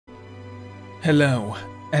Hello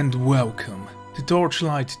and welcome to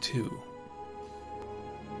Torchlight 2.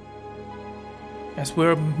 As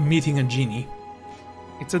we're meeting a genie,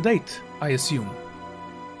 it's a date, I assume.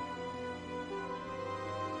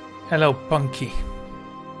 Hello, Punky.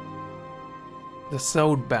 The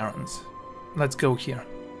Sword Barons. Let's go here.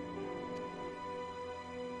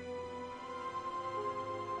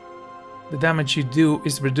 The damage you do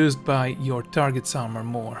is reduced by your target's armor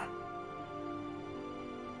more.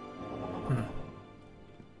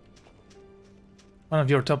 One of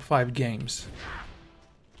your top 5 games.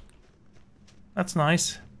 That's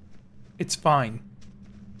nice. It's fine.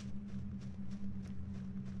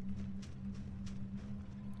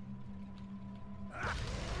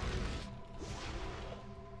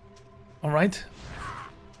 Alright.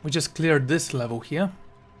 We just cleared this level here.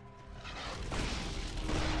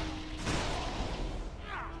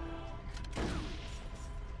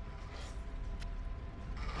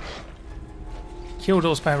 Kill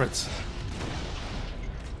those pirates.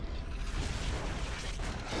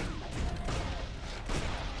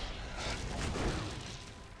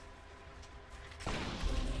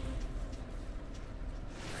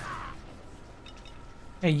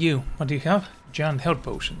 Hey you, what do you have? Giant health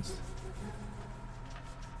potions.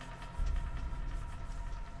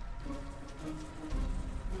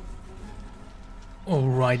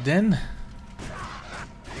 Alright then.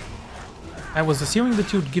 I was assuming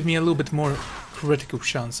that you'd give me a little bit more critical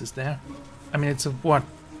chances there. I mean, it's a, what,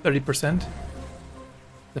 30%?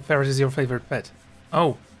 The ferret is your favorite pet.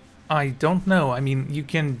 Oh, I don't know. I mean, you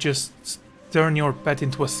can just turn your pet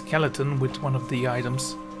into a skeleton with one of the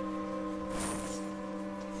items.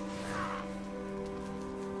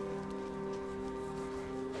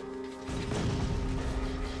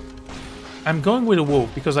 I'm going with a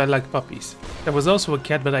wolf because I like puppies. There was also a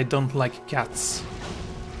cat, but I don't like cats.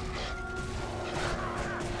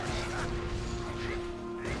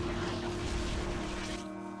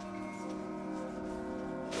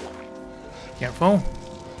 Careful.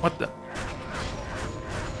 What the?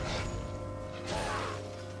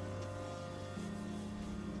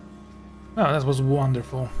 Oh, that was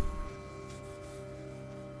wonderful.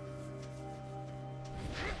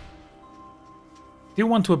 I do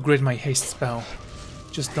want to upgrade my haste spell,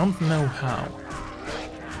 just don't know how.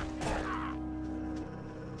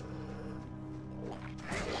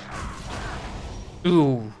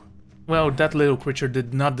 Ooh, well, that little creature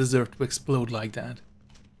did not deserve to explode like that.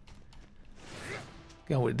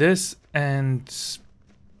 Go with this, and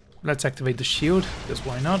let's activate the shield, because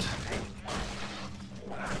why not?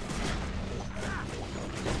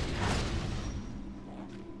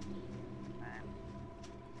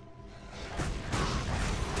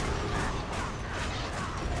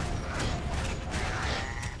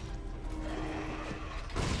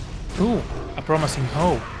 Ooh, a promising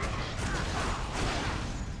hoe.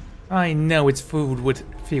 I know it's filled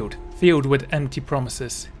with empty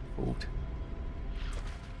promises. Food.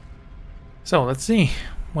 So let's see,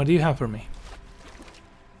 what do you have for me?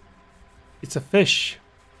 It's a fish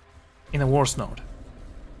in a war snowed.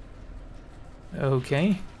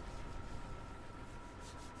 Okay.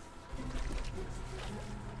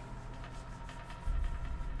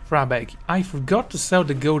 Crab egg. I forgot to sell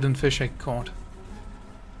the golden fish I caught.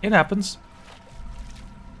 It happens.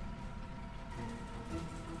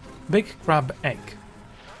 Big crab egg.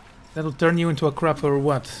 That'll turn you into a crab for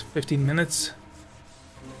what, 15 minutes?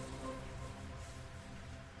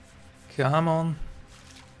 Come on.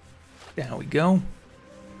 There we go.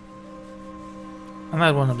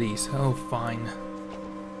 Another one of these. Oh, fine.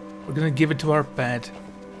 We're gonna give it to our pet.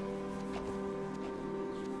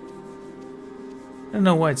 I don't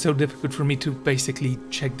know why it's so difficult for me to basically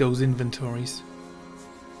check those inventories.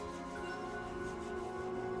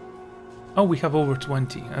 Oh, we have over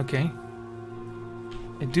 20, okay.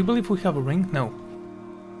 I do believe we have a ring? No.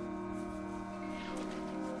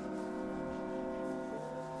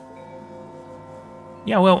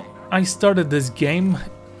 Yeah, well, I started this game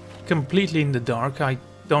completely in the dark. I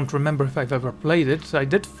don't remember if I've ever played it. I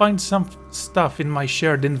did find some stuff in my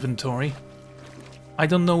shared inventory. I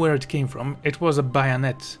don't know where it came from. It was a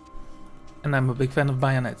bayonet. And I'm a big fan of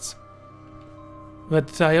bayonets.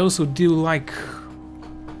 But I also do like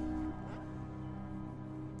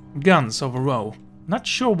guns overall. Not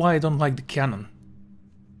sure why I don't like the cannon.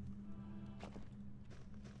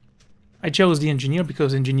 I chose the engineer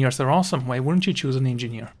because engineers are awesome. Why wouldn't you choose an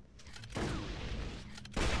engineer?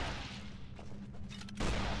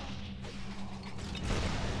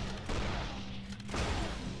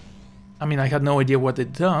 I mean, I had no idea what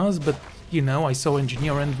it does, but, you know, I saw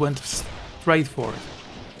engineer and went straight for it.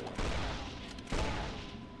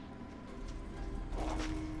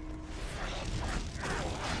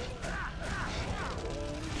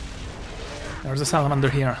 There's a salamander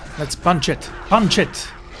here. Let's punch it. Punch it!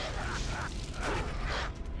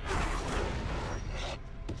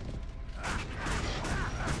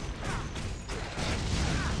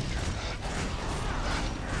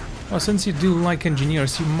 Well, since you do like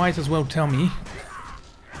engineers, you might as well tell me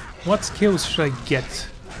what skills should I get?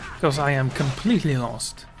 Because I am completely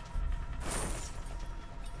lost.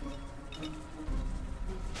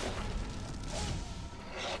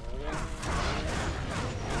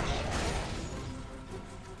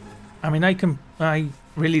 I mean, I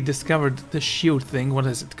really discovered the shield thing, what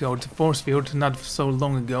is it called? Force field, not so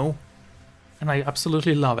long ago. And I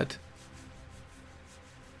absolutely love it.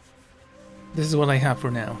 This is what I have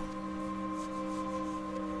for now.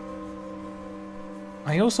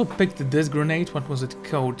 I also picked this grenade, what was it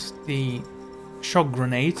called? The shock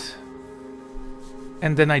grenade.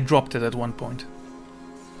 And then I dropped it at one point.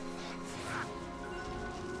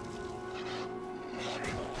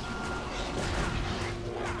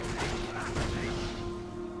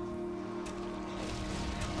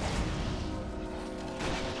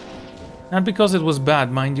 Not because it was bad,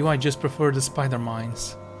 mind you, I just prefer the spider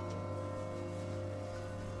mines.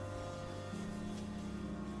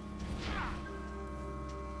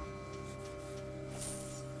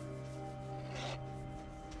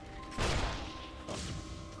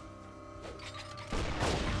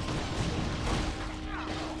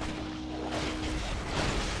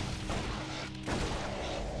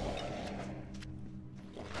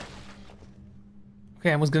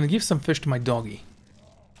 Okay, I was gonna give some fish to my doggy.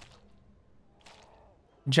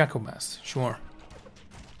 Jacobas, sure.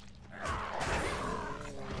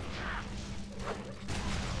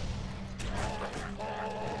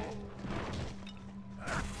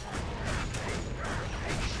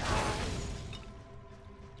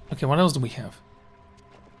 Okay, what else do we have?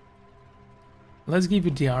 Let's give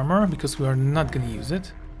you the armor, because we are not gonna use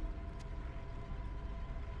it.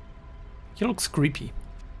 He looks creepy.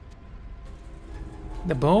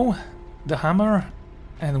 The bow, the hammer,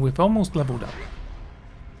 and we've almost leveled up.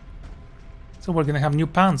 So we're gonna have new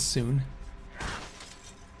pants soon.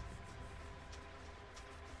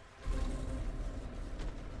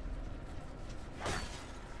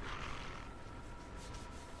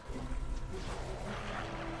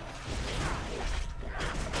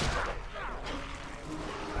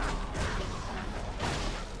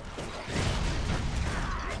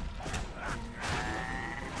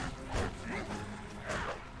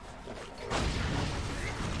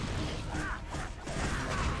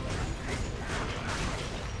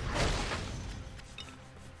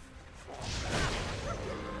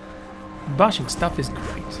 Bashing stuff is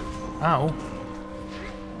great. Ow.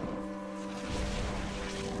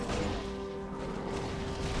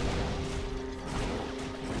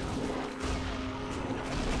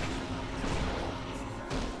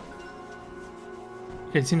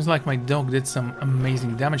 Okay, it seems like my dog did some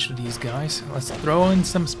amazing damage to these guys. Let's throw in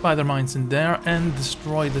some spider mines in there and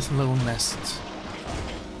destroy this little nest.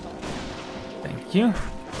 Thank you.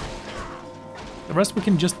 The rest we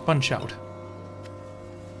can just punch out.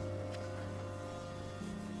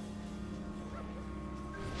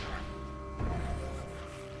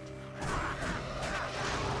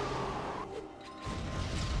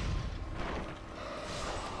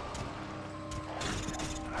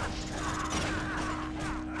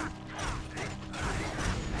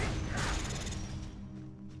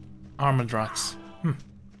 Armor Drax.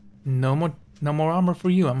 No more armor for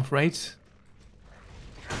you, I'm afraid. So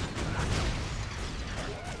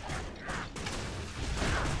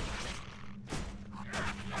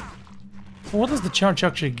what does the charge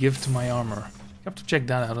actually give to my armor? I have to check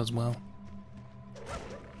that out as well.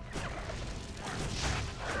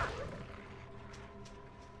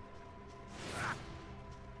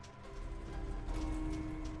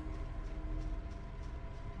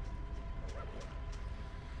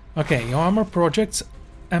 Okay, your armor projects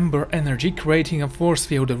Ember Energy, creating a force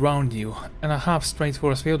field around you, and a half-straight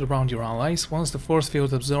force field around your allies. Once the force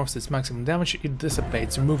field absorbs its maximum damage, it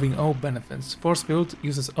dissipates, removing all benefits. Force field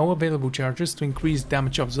uses all available charges to increase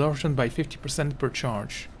damage absorption by 50% per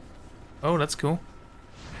charge. Oh, that's cool.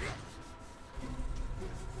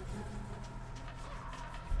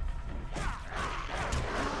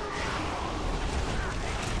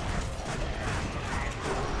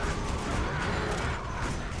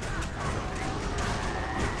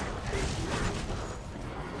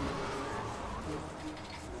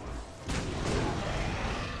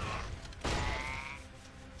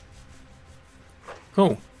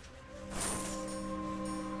 Cool.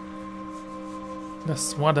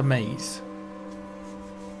 That's what a maze.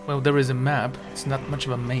 Well, there is a map. It's not much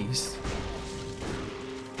of a maze.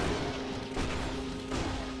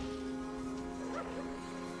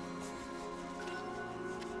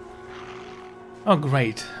 Oh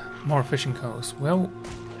great, more fishing cows. Well,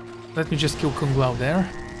 let me just kill Kung Lao there.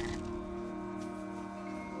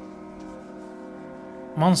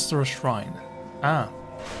 Monster Shrine. Ah,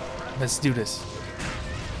 let's do this.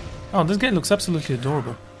 Oh, this guy looks absolutely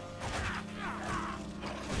adorable.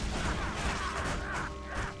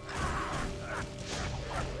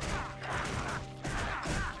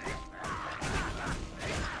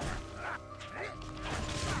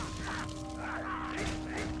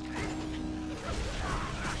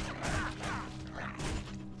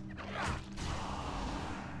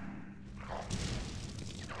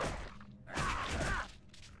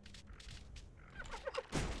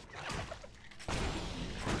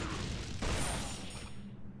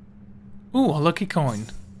 Ooh, a lucky coin.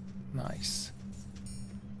 Nice.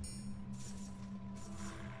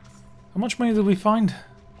 How much money did we find?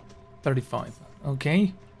 35.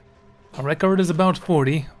 Okay. Our record is about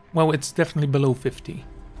 40. Well, it's definitely below 50.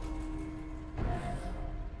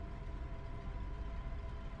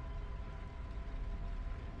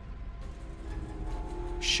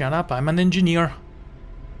 Shut up, I'm an engineer.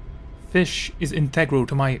 Fish is integral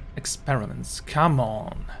to my experiments. Come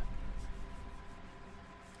on.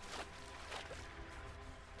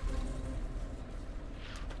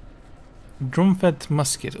 Drum-fed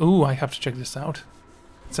musket. Oh, I have to check this out.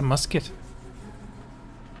 It's a musket.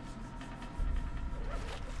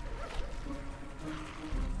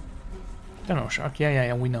 Don't know, shark.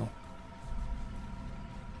 Yeah, we know.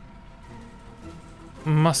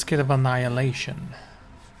 Musket of Annihilation.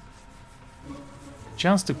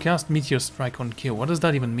 Chance to cast Meteor Strike on kill. What does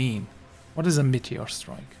that even mean? What is a Meteor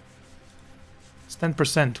Strike? It's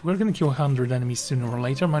 10%. We're gonna kill 100 enemies sooner or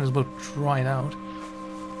later. Might as well try it out.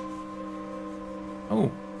 Oh,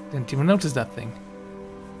 didn't even notice that thing.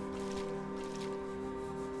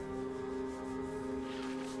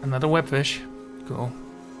 Another webfish. Cool.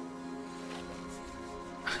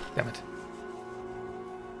 Damn it.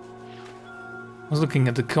 I was looking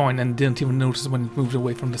at the coin and didn't even notice when it moved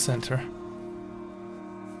away from the center.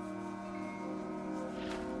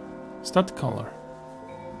 Stud color.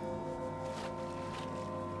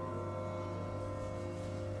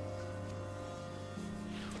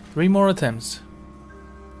 Three more attempts.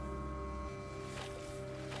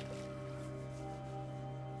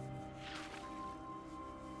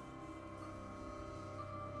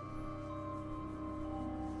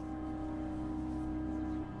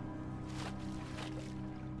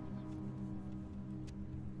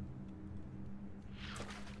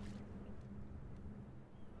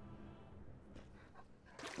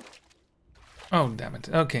 Oh, damn it.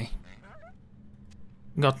 Okay.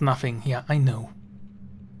 Got nothing. Yeah, I know.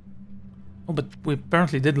 Oh, but we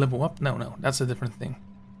apparently did level up. No, that's a different thing.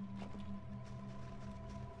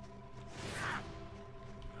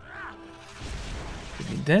 Give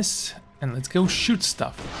me this, and let's go shoot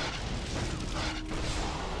stuff.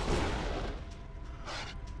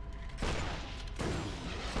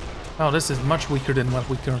 Oh, this is much weaker than what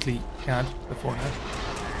we currently had before that.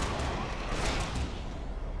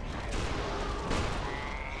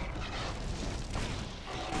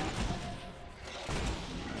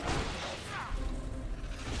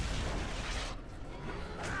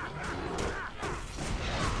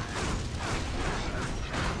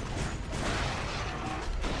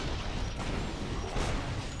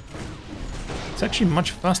 It's actually much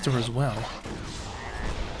faster as well.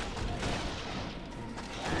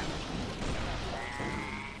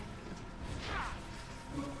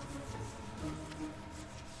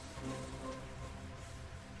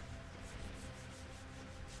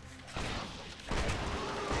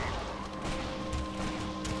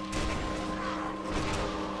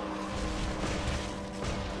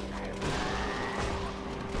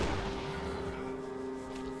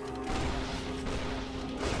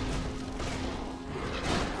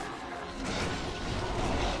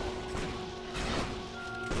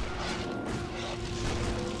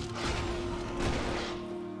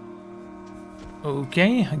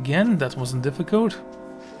 Okay, again, that wasn't difficult.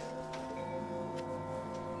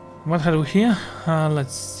 What had we here?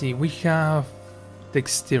 Let's see, we have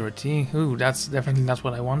dexterity. Ooh, that's definitely not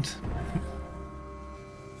what I want.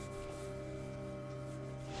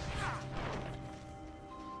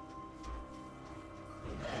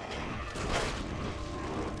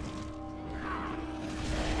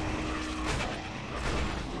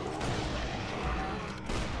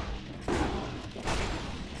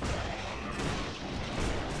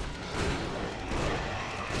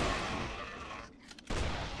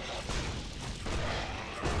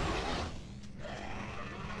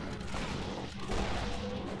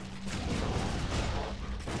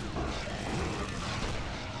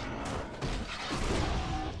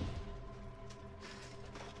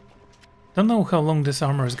 Don't know how long this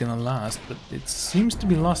armor is gonna last, but it seems to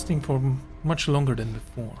be lasting for much longer than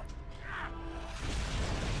before.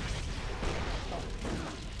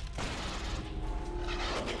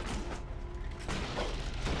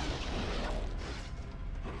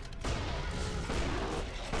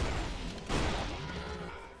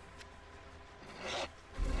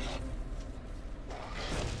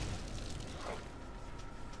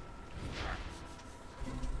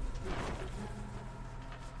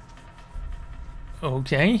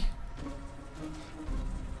 Okay.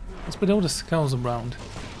 Let's put all the skulls around.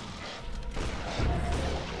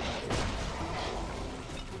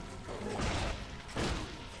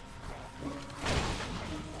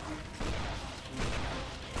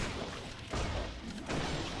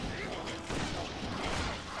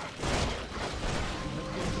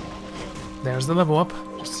 There's the level up.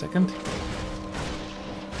 Just a second.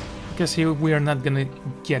 I guess here we are not gonna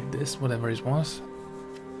get this, whatever it was.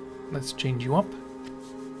 Let's change you up.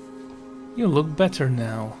 You look better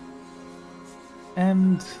now.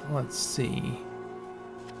 And let's see.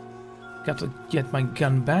 Got to get my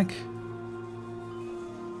gun back.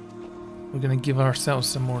 We're gonna give ourselves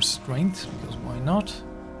some more strength, because why not?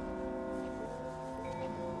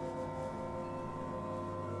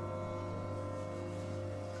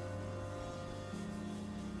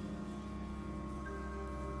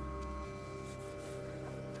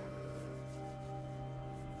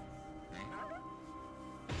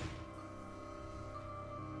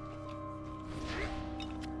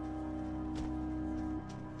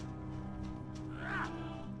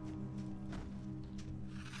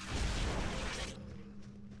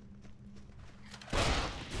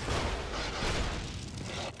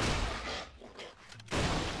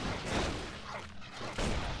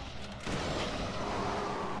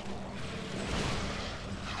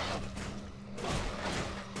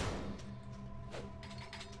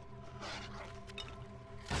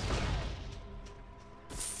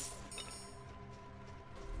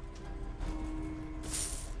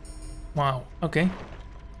 Wow, okay.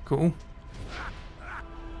 Cool.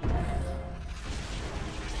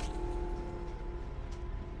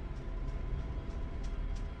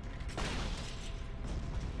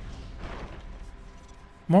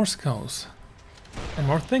 More skulls. And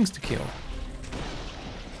more things to kill.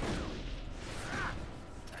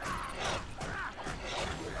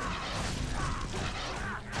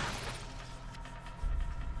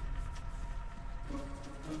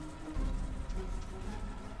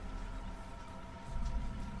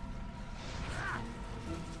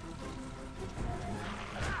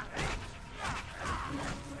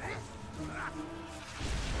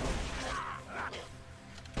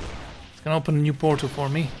 Can open a new portal for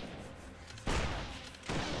me.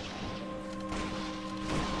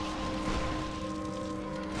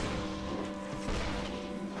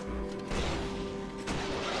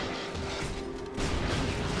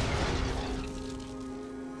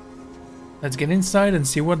 Let's get inside and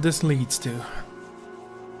see what this leads to.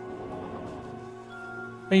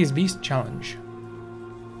 Phase Beast Challenge.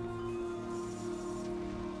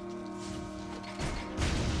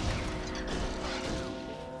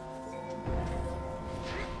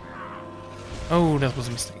 Oh, that was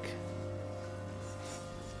a mistake.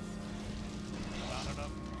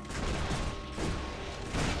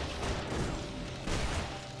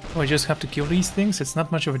 Oh, I just have to kill these things? It's not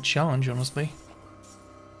much of a challenge, honestly.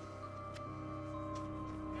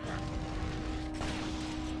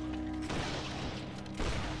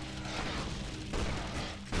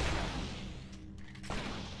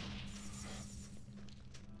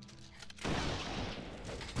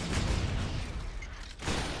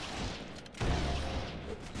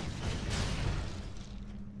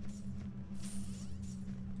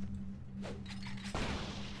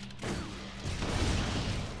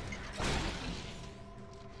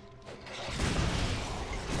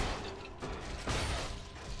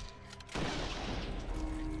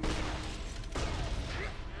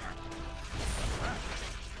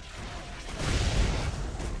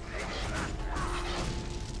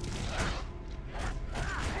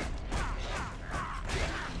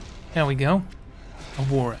 There we go. A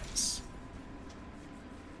war axe.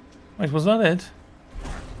 Wait, was that it?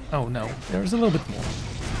 Oh no, there's a little bit more.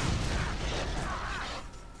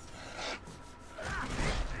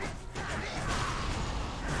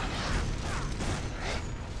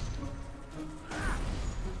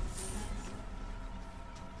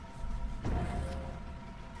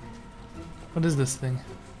 What is this thing?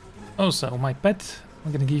 Oh, so my pet.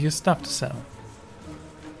 I'm gonna give you stuff to sell.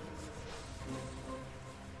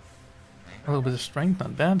 A little bit of strength,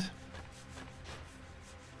 not bad.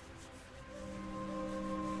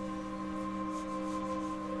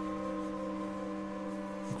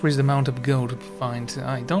 Increase the amount of gold we find.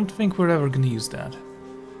 I don't think we're ever gonna use that.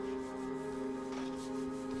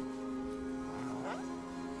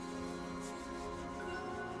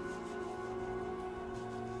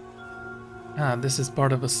 Ah, this is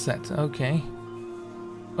part of a set. Okay.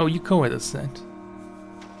 Oh, you call it a set.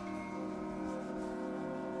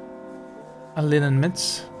 A linen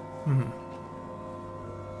mitts. Hmm.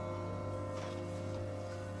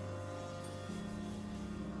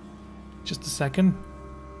 Just a second.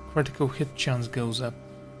 Critical hit chance goes up.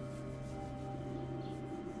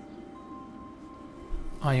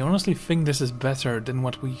 I honestly think this is better than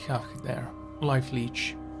what we have there. Life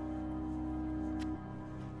leech.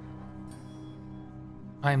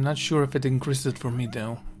 I'm not sure if it increased it for me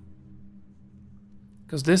though.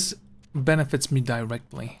 Because this benefits me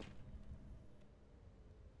directly.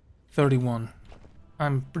 31.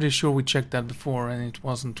 I'm pretty sure we checked that before and it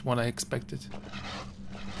wasn't what I expected.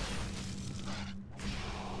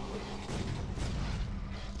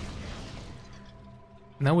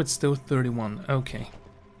 Now it's still 31. Okay.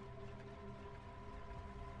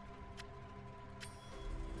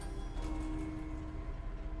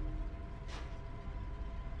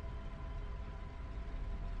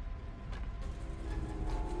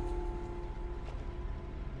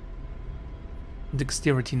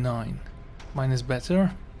 Dexterity 9. Mine is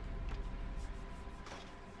better.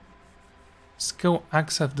 Skill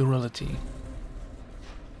Axe of Durability.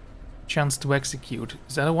 Chance to execute.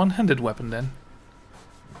 Is that a one-handed weapon then?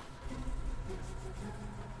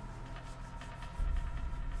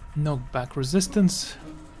 Knockback resistance.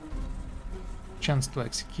 Chance to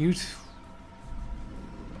execute.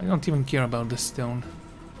 I don't even care about this stone.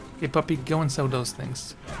 Okay, puppy, go and sell those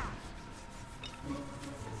things.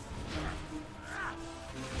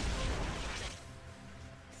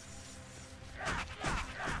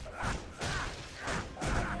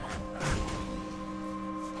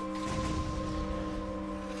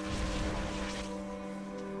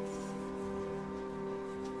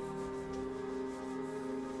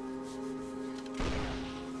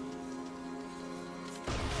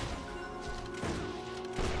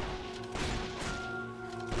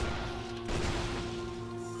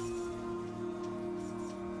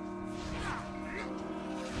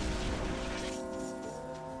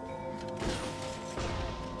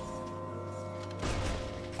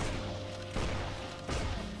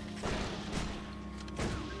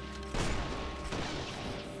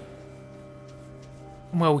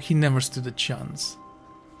 Well, he never stood a chance.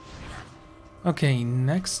 Okay,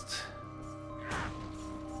 next.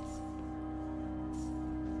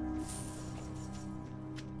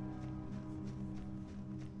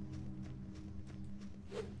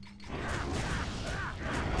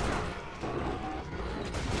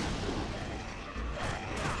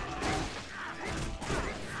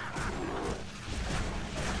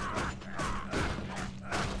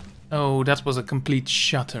 Oh, that was a complete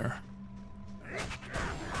shatter.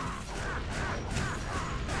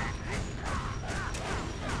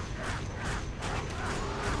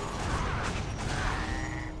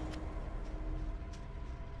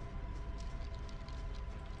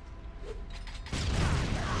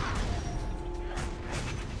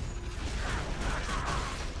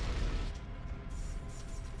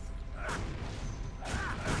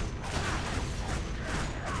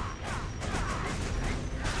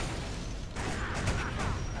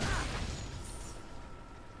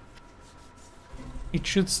 It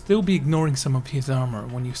should still be ignoring some of his armor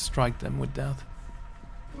when you strike them with that.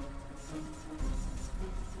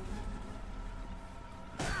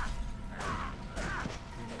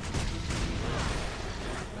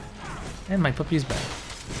 And my puppy is back.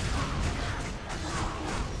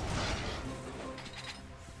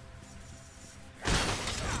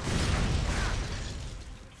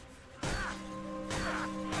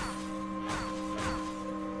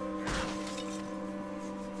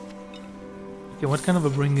 Okay, what kind of a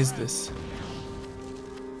ring is this?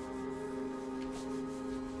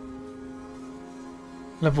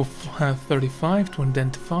 Level 35 to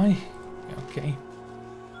identify. Okay.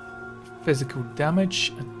 Physical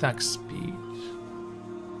damage, attack speed.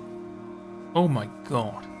 Oh my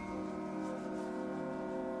god.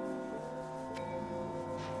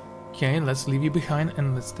 Okay, let's leave you behind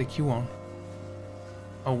and let's take you on.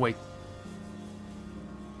 Oh wait.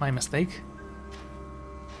 My mistake.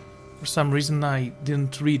 For some reason I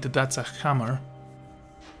didn't read that that's a hammer.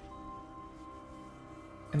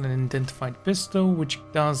 And an identified pistol which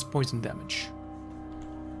does poison damage.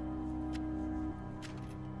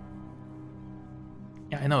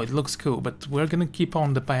 Yeah, I know, it looks cool, but we're gonna keep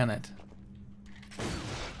on the bayonet.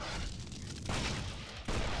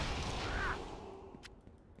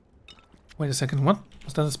 Wait a second, what?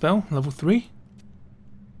 Was that a spell? Level 3?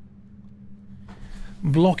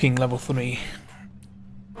 Blocking level 3.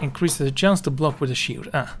 Increases the chance to block with a shield.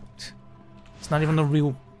 Ah. It's not even a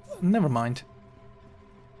real... Never mind.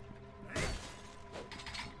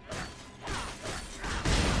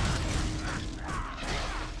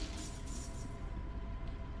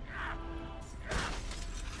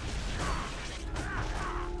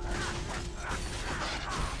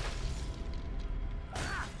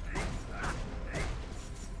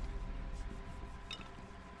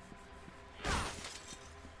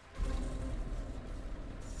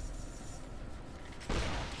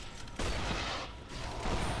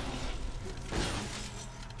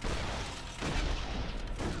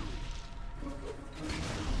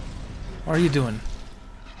 What are you doing?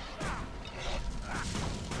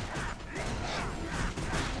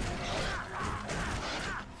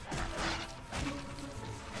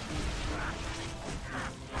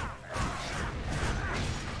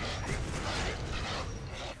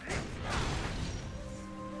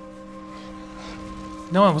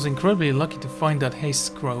 No, I was incredibly lucky to find that haste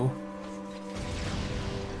scroll.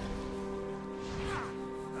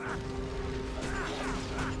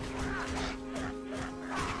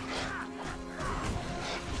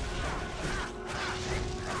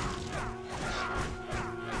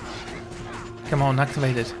 Come on,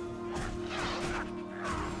 activate it.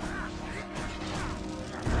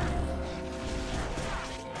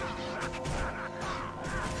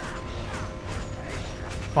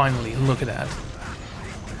 Finally, look at that.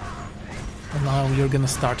 And now you're gonna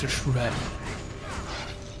start to shred.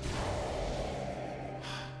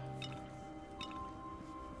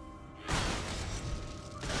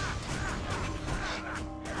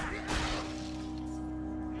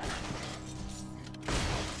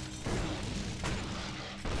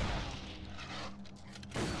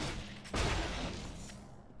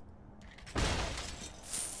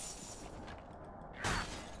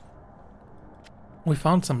 We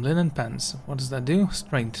found some linen pants. What does that do?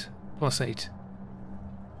 Strength. +8.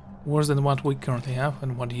 Worse than what we currently have.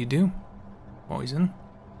 And what do you do? Poison.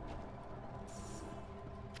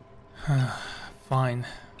 Fine.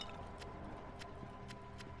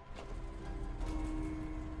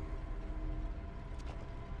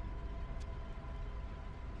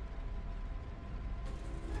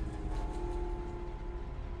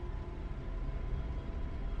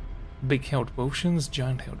 Big health potions,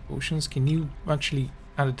 giant health potions. Can you actually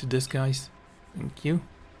add it to this, guys? Thank you.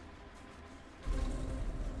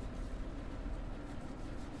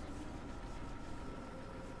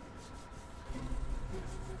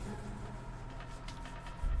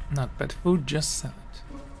 Not pet food, just salad.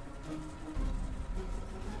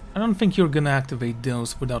 I don't think you're gonna activate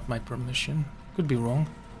those without my permission. Could be wrong.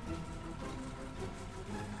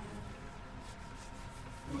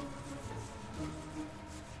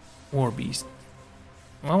 War Beast.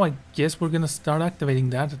 Well, I guess we're gonna start activating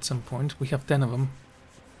that at some point. We have 10 of them.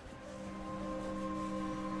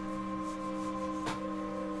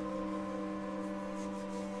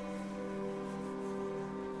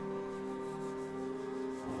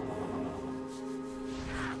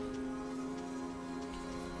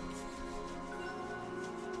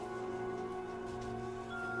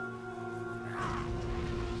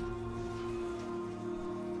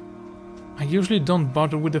 I usually don't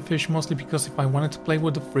bother with the fish, mostly because if I wanted to play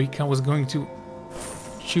with the freak, I was going to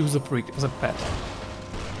choose the freak as a pet.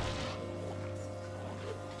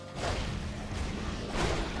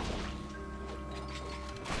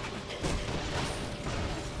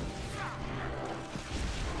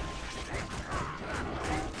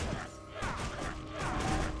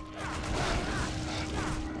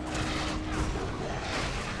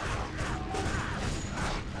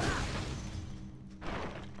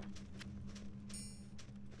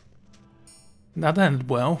 That ended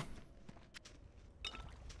well.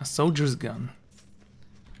 A soldier's gun.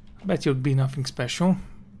 I bet you'd be nothing special.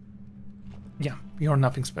 Yeah, you're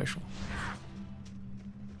nothing special.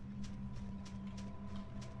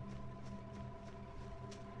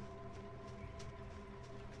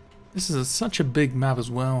 This is such a big map as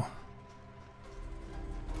well.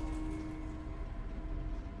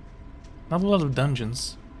 Not a lot of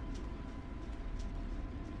dungeons.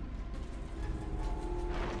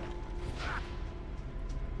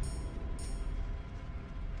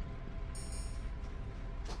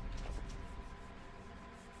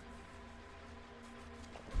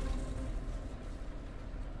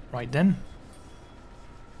 Right then.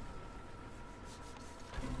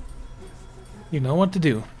 You know what to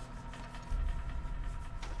do.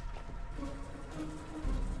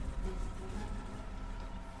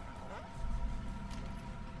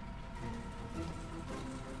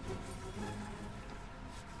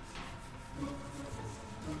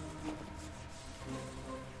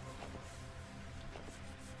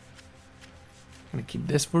 gonna keep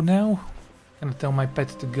this for now. Gonna tell my pet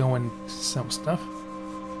to go and sell stuff.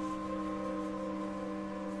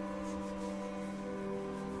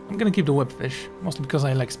 I'm gonna keep the webfish, mostly because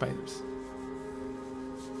I like spiders.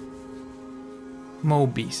 Mo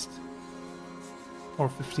beast. For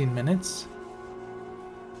 15 minutes.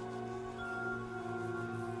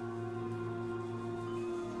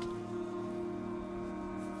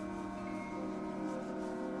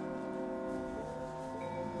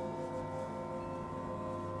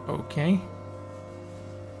 Okay.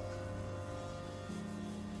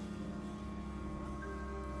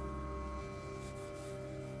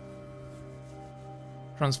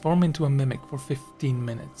 Transform into a mimic for 15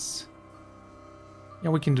 minutes. Yeah,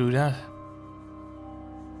 we can do that.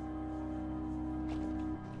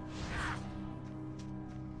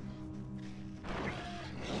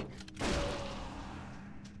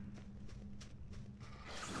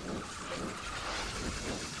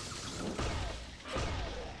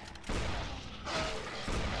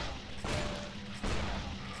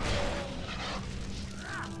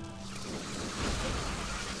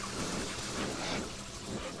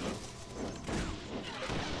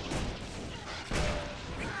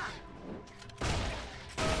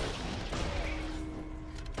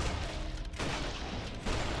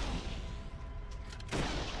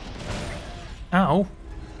 Ow.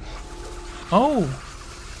 Oh!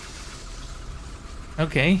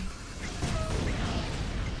 Okay.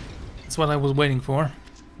 That's what I was waiting for.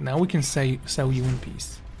 Now we can sell you in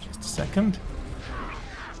peace. Just a second.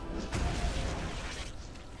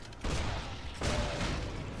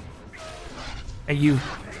 Hey you.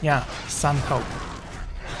 Yeah, Sun Hope.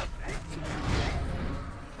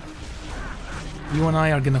 You and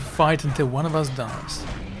I are gonna fight until one of us dies.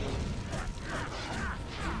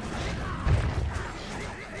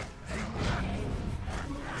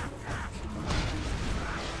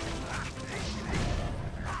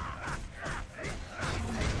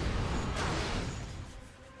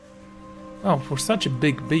 Oh, for such a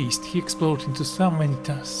big beast, he exploded into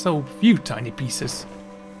so few tiny pieces.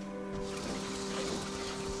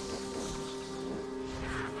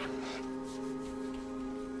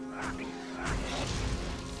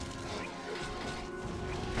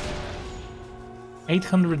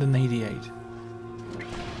 $888.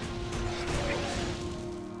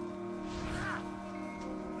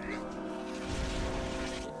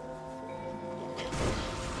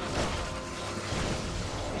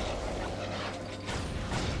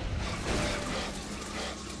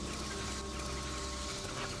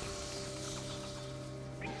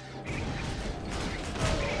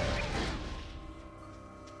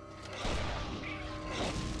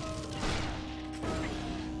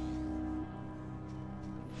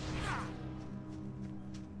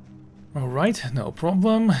 Alright, no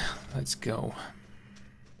problem. Let's go.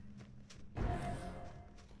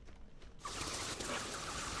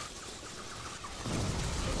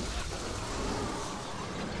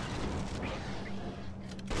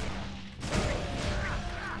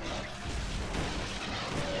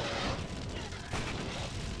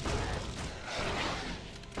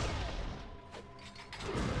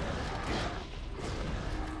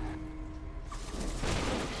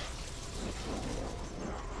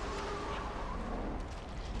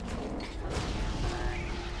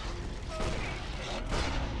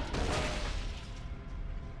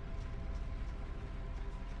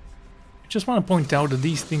 Just want to point out that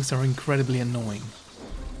these things are incredibly annoying.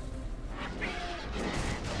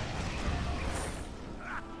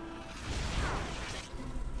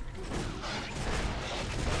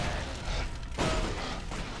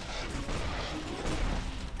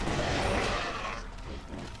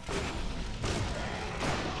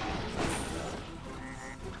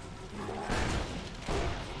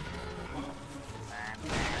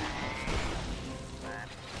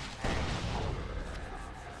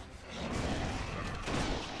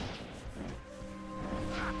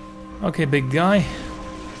 Okay, big guy,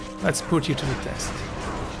 let's put you to the test.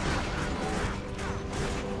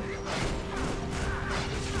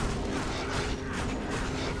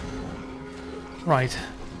 Right.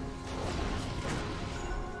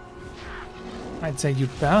 I'd say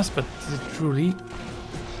you'd pass, but truly...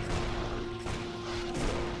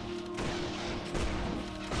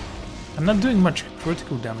 I'm not doing much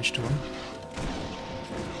critical damage to him.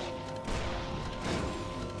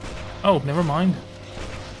 Oh, never mind.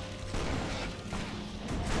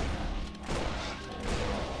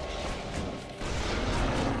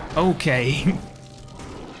 Okay.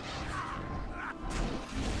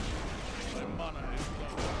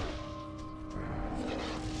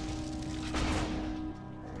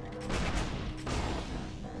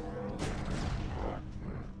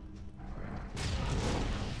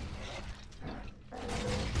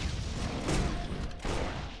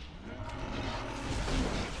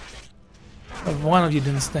 One of you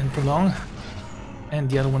didn't stand for long, and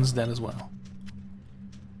the other one's dead as well.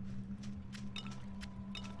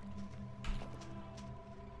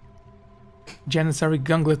 Janissary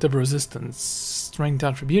Gauntlet of Resistance. Strength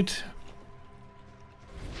attribute.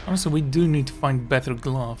 Also, we do need to find better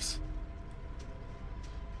gloves.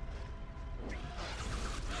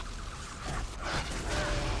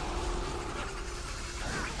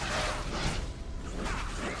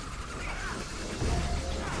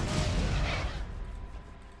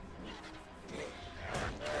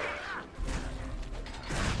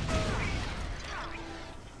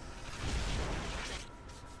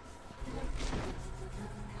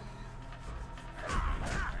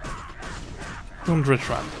 Tundra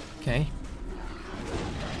trap, okay.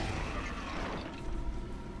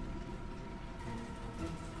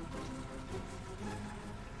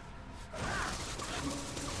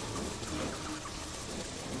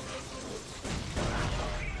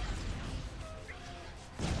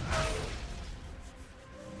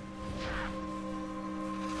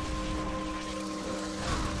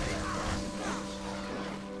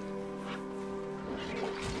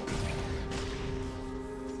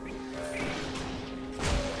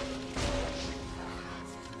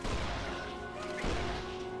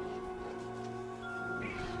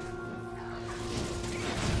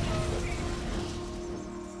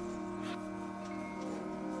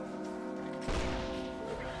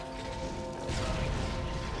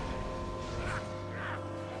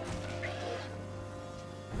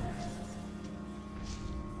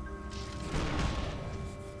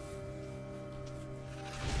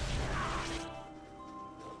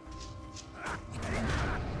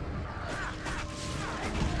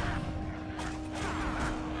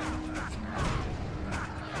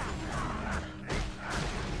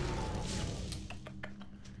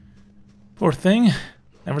 Poor thing,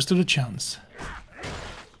 never stood a chance.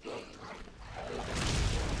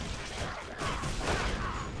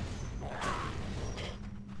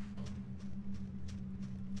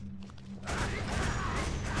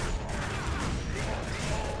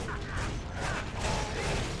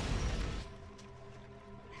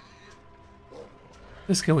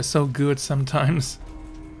 This guy was so good sometimes.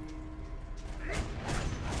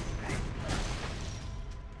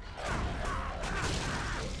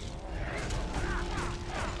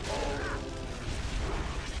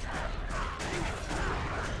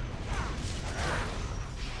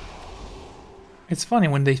 It's funny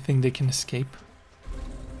when they think they can escape.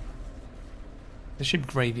 The ship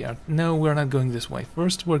graveyard. No, we're not going this way.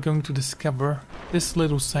 First, we're going to discover this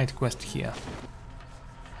little side quest here.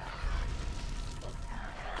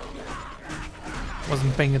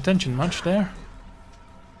 Wasn't paying attention much there.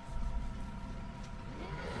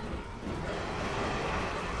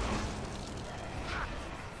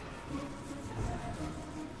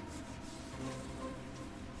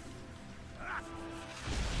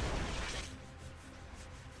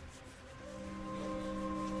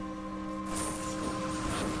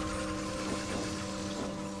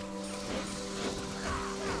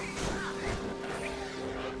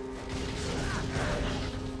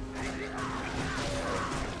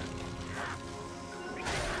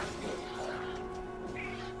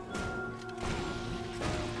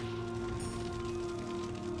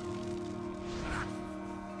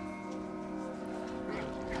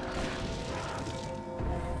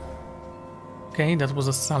 Okay, that was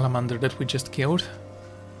a salamander that we just killed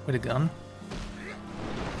with a gun.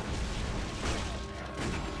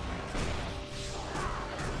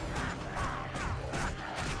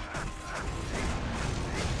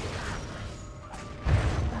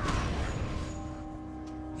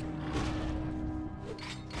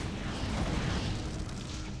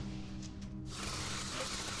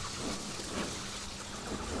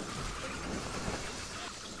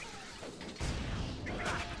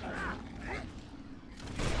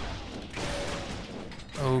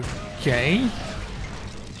 Okay.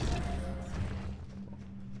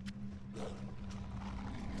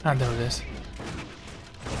 Ah, there it is.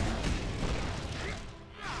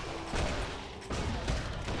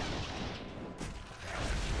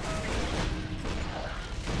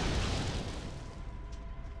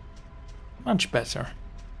 Much better.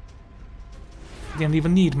 Didn't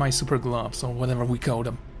even need my super gloves or whatever we call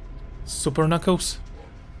them. Super knuckles?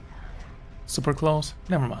 Super claws?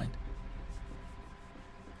 Never mind.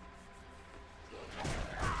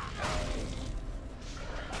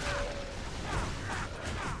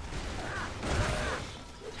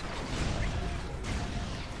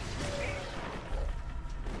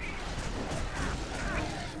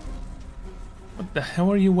 What the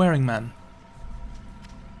hell are you wearing, man?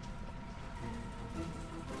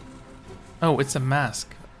 Oh, it's a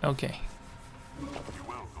mask. Okay.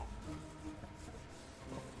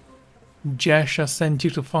 Jesha sent you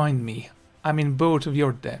to find me. I'm in both of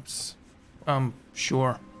your depths.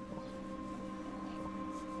 Sure.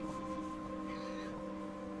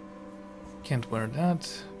 Can't wear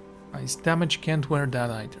that. Ice damage, can't wear that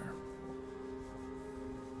either.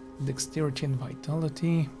 Dexterity and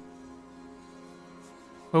vitality.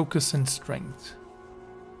 Focus and strength.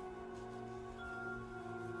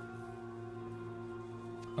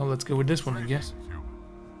 Oh, let's go with this one, I guess.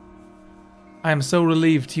 I am so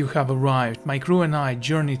relieved you have arrived. My crew and I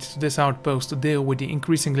journeyed to this outpost to deal with the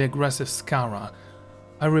increasingly aggressive Skara.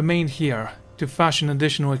 I remained here to fashion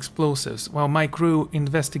additional explosives while my crew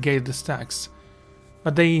investigated the stacks,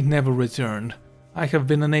 but they never returned. I have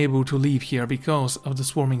been unable to leave here because of the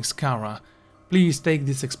swarming Skara. Please take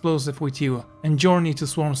this explosive with you and journey to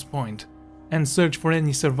Swarm's Point and search for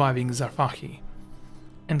any surviving Zarfahi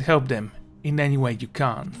and help them in any way you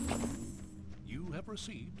can. You have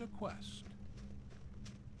received a quest.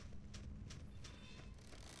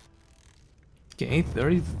 Okay,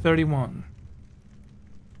 30 to 31.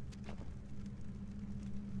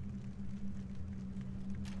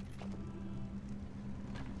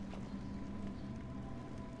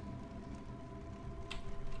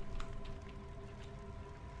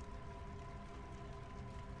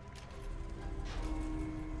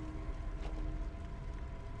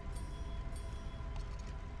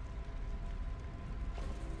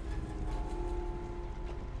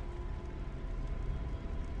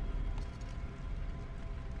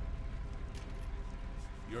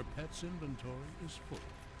 Your pet's inventory is full.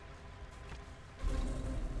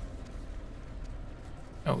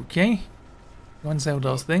 Okay. Once out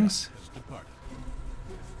those things, Has departed.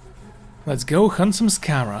 let's go hunt some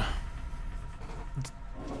Skara.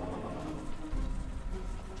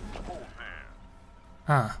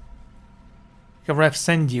 Ah. Karef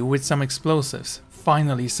sent you with some explosives.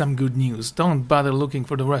 Finally, some good news. Don't bother looking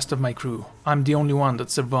for the rest of my crew. I'm the only one that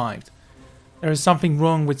survived. There is something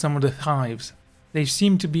wrong with some of the hives. They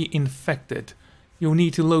seem to be infected. You'll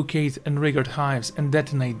need to locate unrigged hives and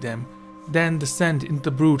detonate them. Then descend into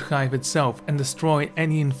the brood hive itself and destroy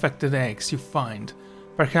any infected eggs you find.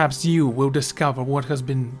 Perhaps you will discover what has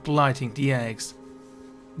been blighting the eggs.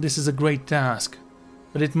 This is a great task,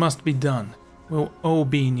 but it must be done. We'll all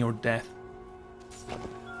be in your death.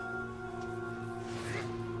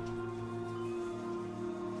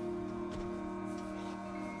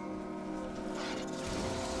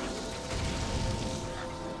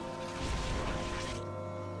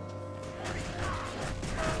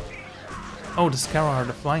 Oh, the Skara are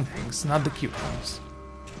the flying things, not the cute ones.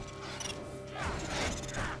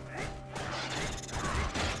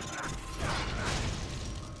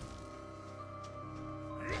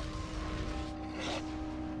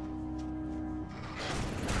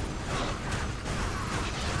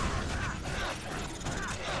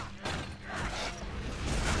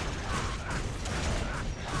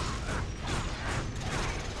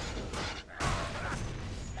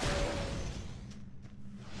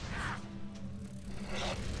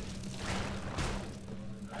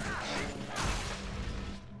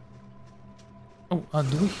 Oh,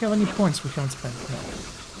 do we have any points we haven't spent? No.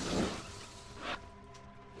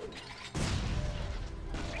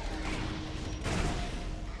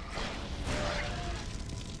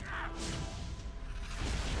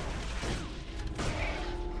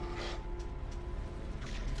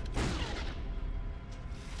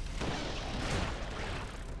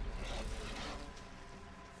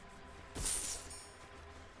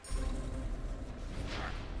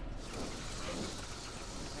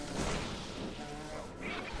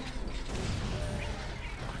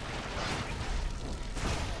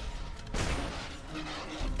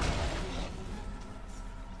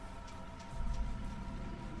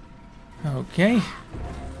 Okay.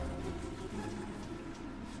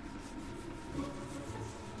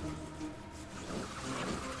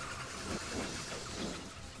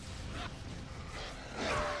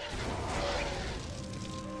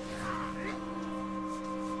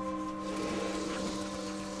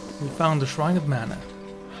 We found the Shrine of Mana.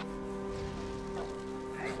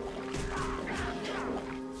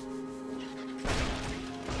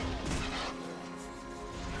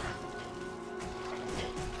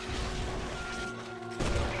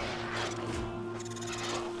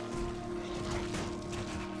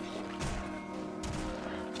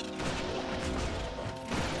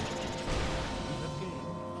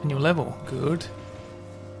 New level, good.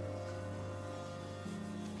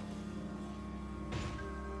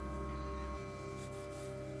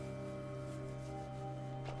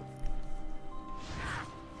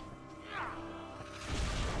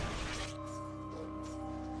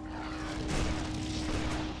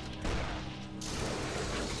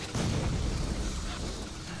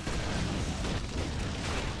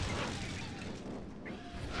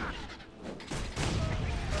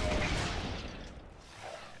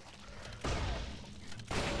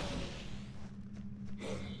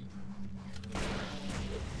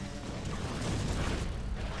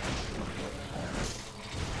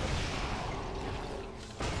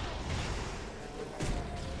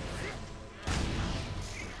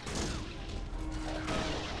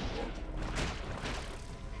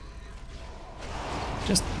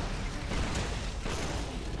 Just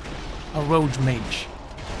a rogue mage.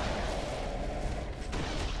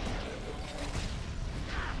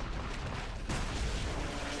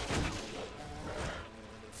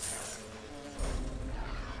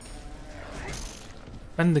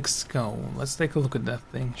 Appendix skull. Let's take a look at that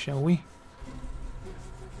thing, shall we?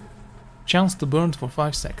 Chance to burn for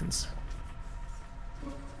 5 seconds.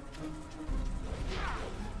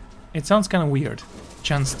 It sounds kind of weird.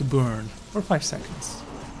 Chance to burn for 5 seconds.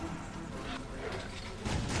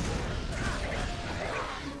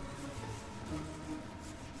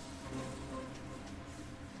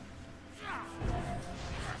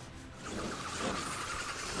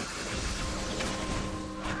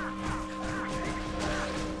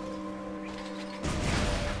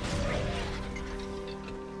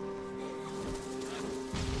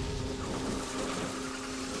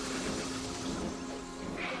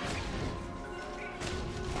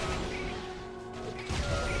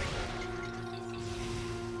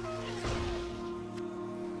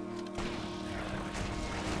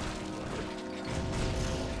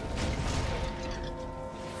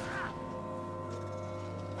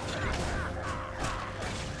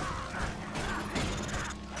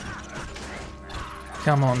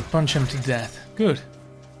 Come on, punch him to death. Good.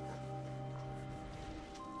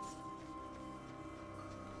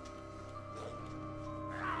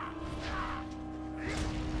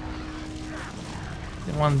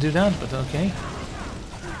 Didn't want to do that, but okay.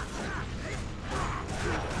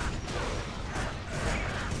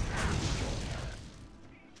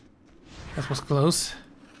 That was close.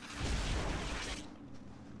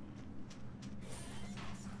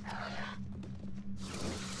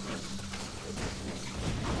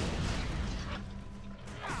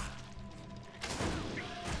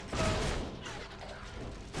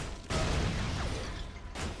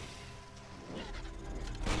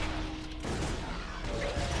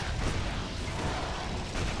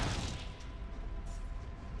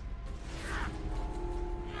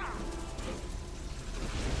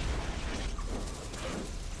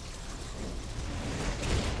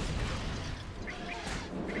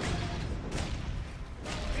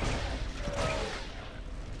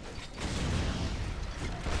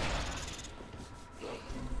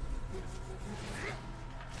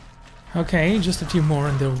 Okay, just a few more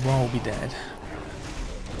and they'll all be dead.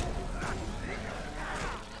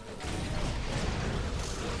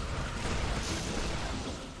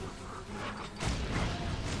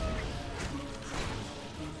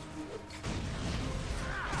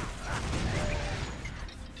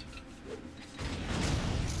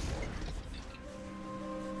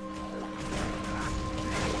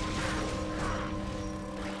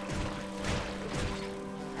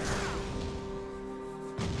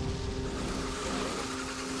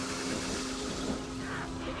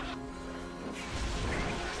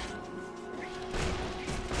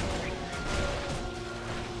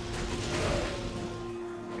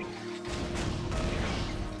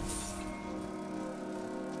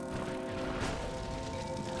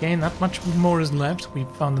 Okay, not much more is left. We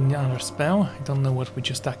found another spell. I don't know what we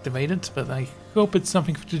just activated, but I hope it's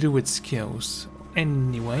something to do with skills.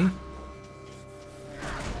 Anyway.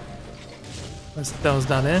 Let's toss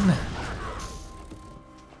that in.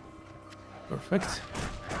 Perfect.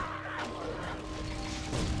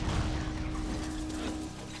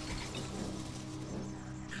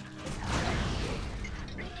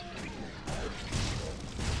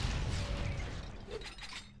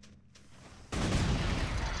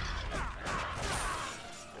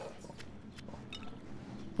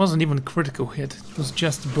 Wasn't even a critical hit, it was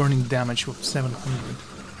just burning damage with 700.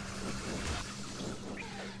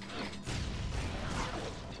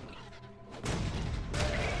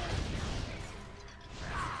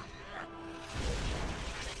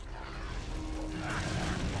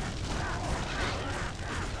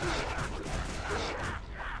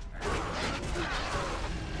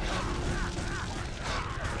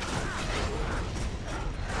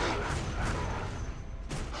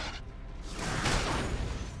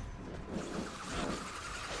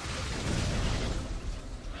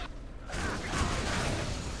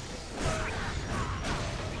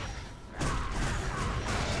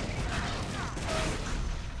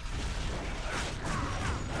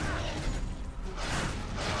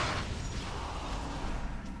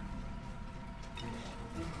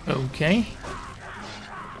 Okay.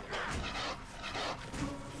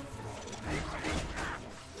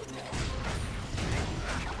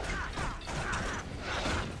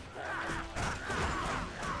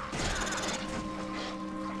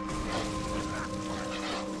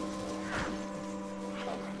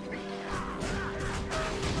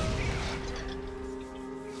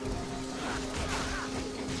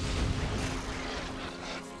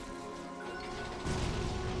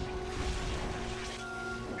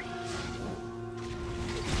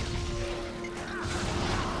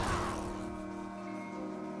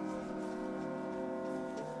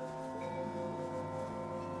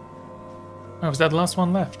 Oh, was that the last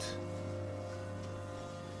one left?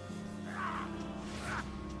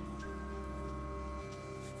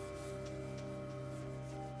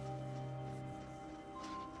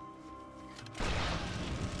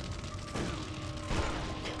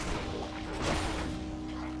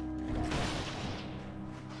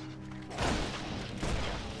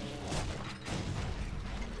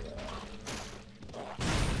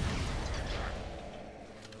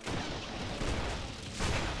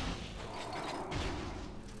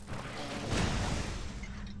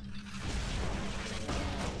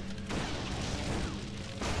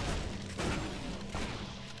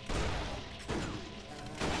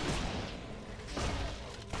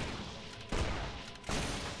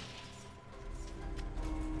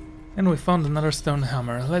 And we found another stone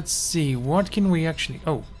hammer. Let's see, what can we actually...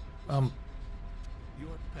 Oh, Your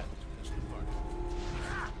pet has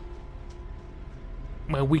departed.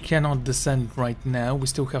 well, we cannot descend right now. We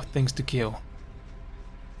still have things to kill.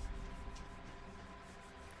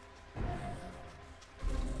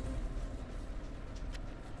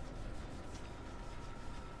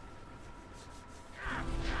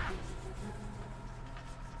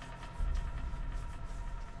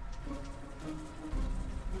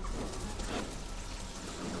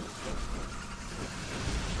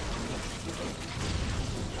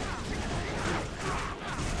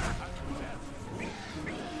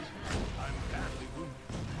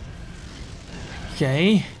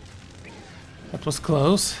 Okay, that was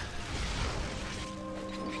close.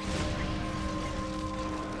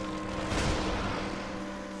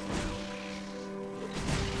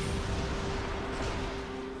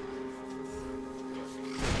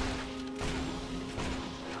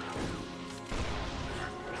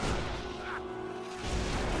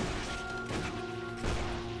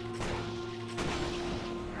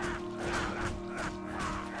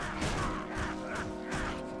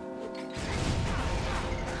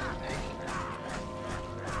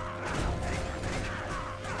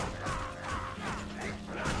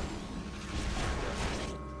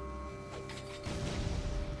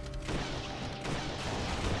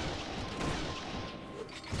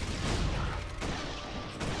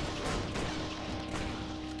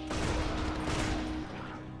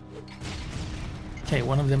 Okay,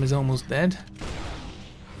 one of them is almost dead.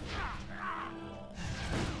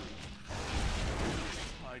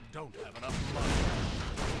 I don't have enough blood.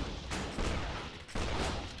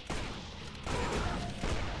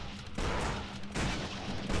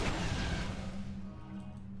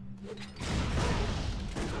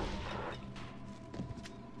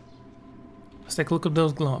 Let's take a look at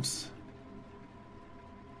those gloves.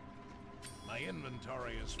 My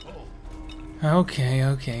inventory is full.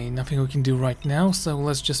 Okay, nothing we can do right now, so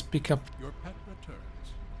let's just pick up... Your pet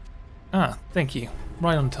returns. Ah, thank you.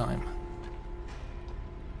 Right on time.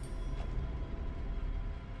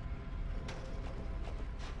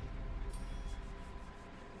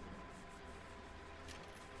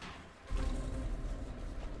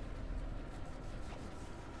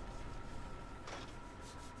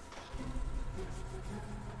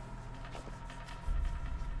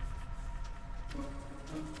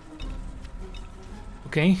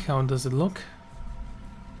 Okay, how does it look?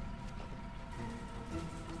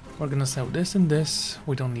 We're gonna sell this and this.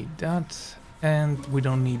 We don't need that. And we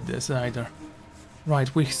don't need this either.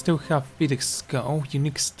 Right, we still have Phoenix Skull,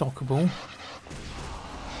 unique stockable.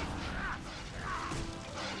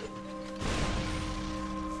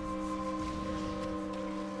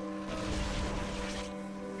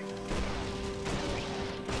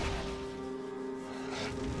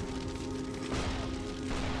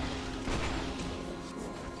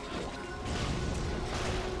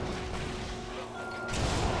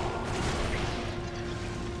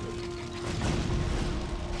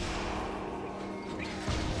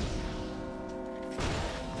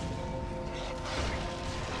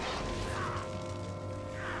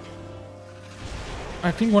 I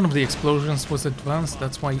think one of the explosions was advanced,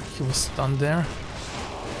 that's why he was stunned there.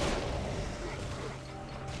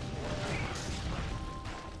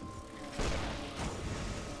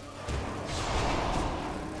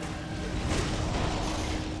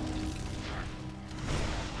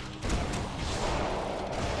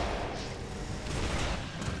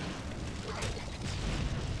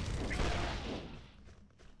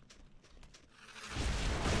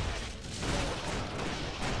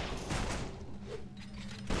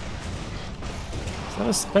 Is that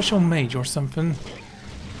a special mage or something?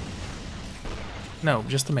 No,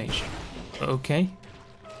 just a mage. Okay.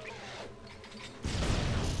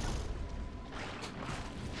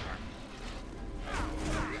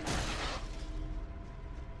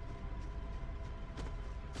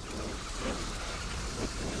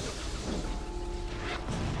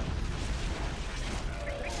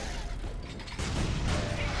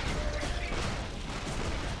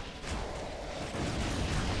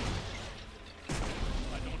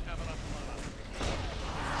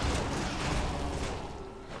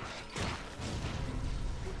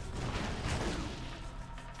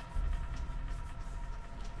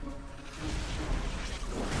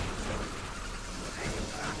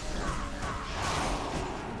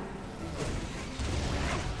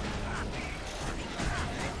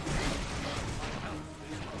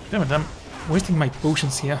 Damn it, I'm wasting my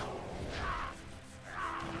potions here.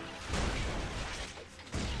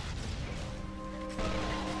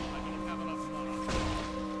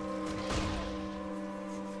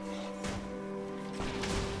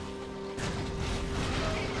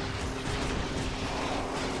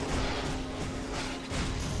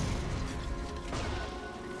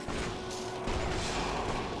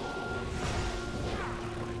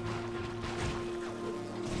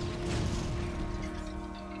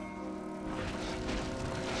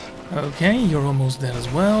 Okay, you're almost dead as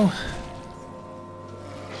well.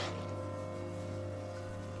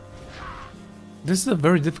 This is a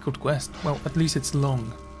very difficult quest. Well, at least it's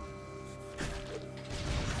long.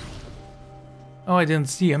 Oh, I didn't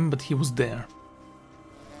see him, but he was there.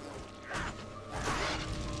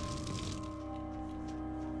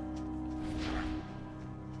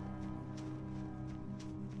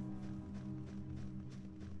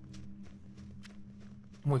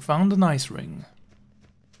 We found an ice ring.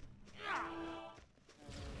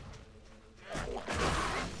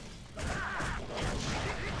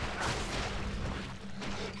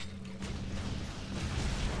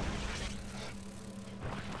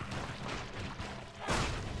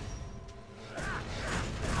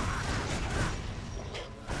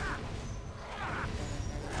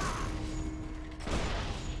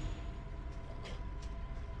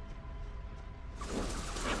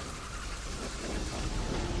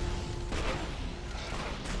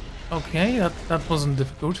 Okay, that wasn't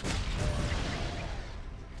difficult.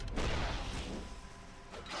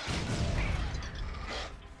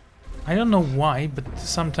 I don't know why, but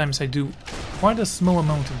sometimes I do quite a small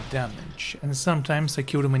amount of damage, and sometimes I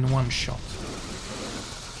kill them in one shot.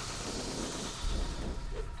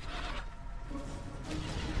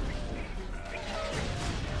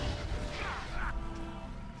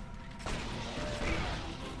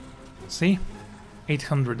 See?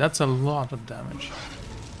 800, that's a lot of damage.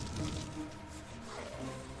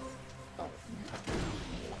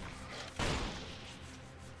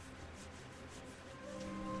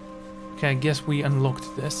 Okay, I guess we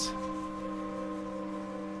unlocked this.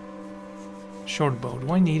 Short bow,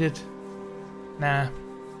 do I need it? Nah.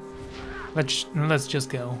 Let's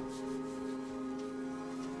just go.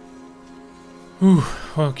 Whew,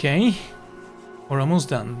 okay. We're almost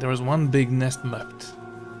done. There is one big nest left.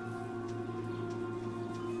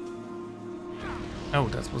 Oh,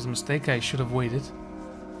 that was a mistake. I should have waited.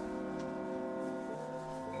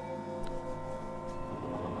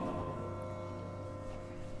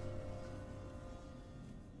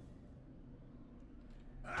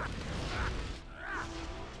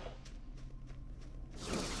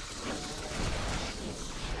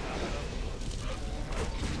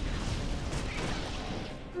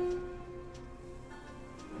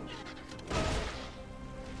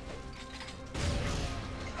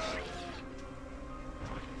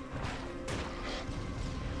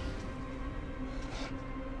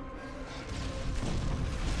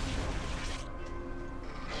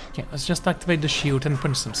 Okay, let's just activate the shield and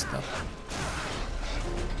punch some stuff.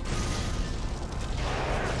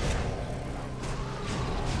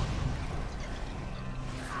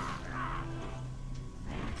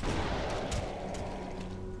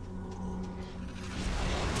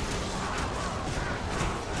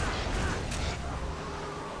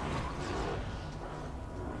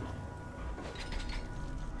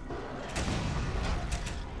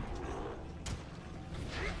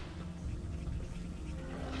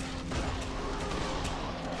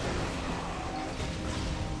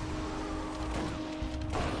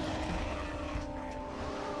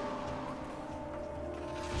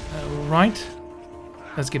 Right,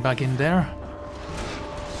 let's get back in there.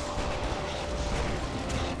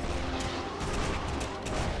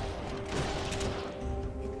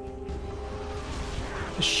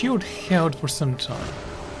 The shield held for some time.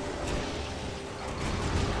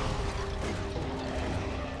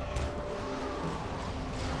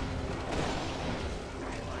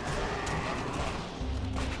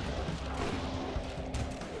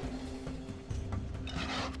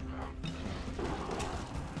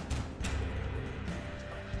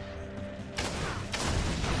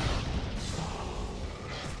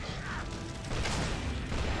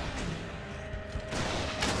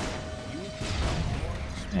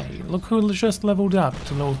 Hey, look who just leveled up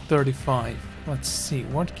to level 35. Let's see,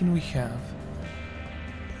 what can we have?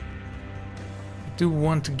 I do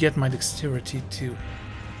want to get my dexterity to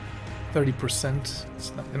 30%.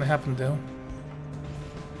 It's not gonna happen though.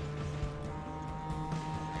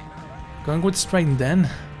 Going with strength then.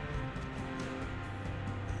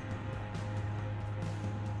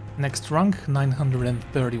 Next rank,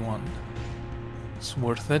 931. It's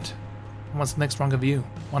worth it. What's the next rank of you?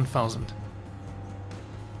 1000.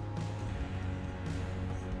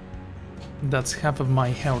 That's half of my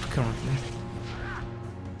health currently.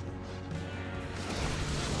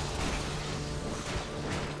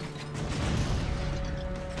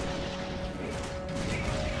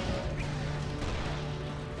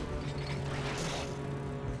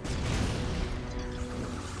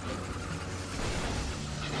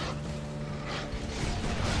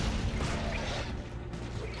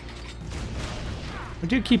 Why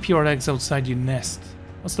do you keep your eggs outside your nest?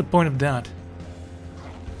 What's the point of that?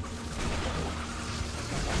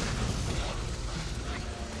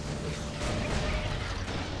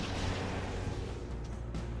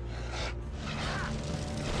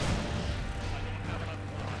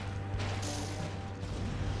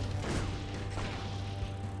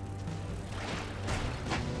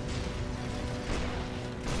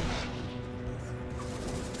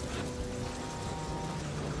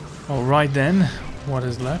 Alright then, what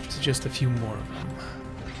is left? Just a few more of them.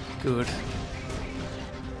 Good.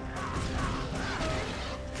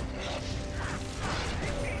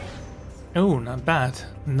 Oh, not bad.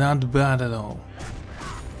 Not bad at all.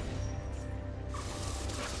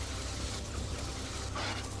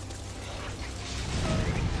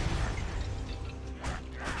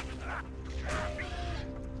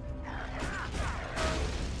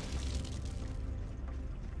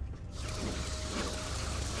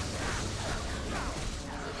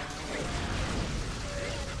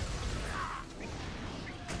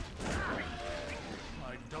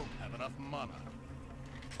 Mana.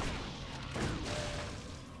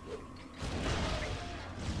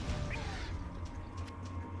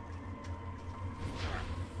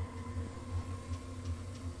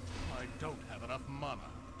 I don't have enough mana.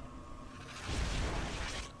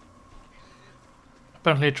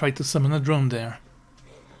 Apparently I tried to summon a drone there.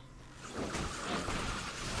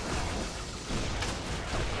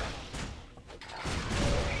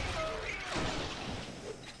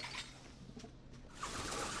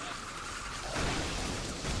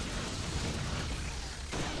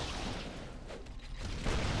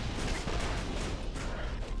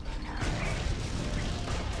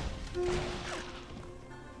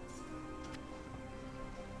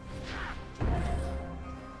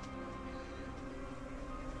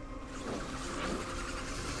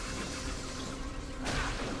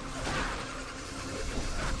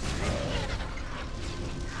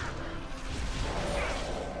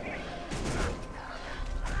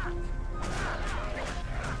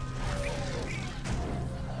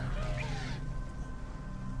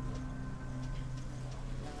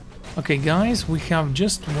 Okay guys, we have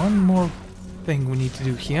just one more thing we need to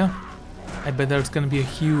do here. I bet there's gonna be a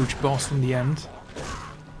huge boss in the end.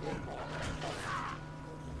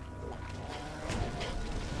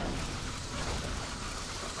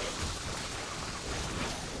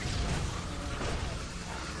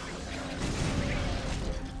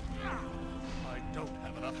 I don't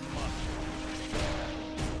have enough mana.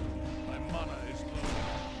 My mana is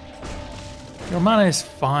low. Your mana is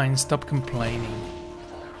fine, stop complaining.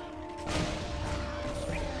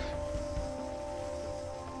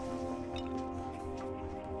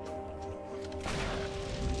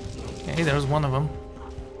 Okay, there's one of them.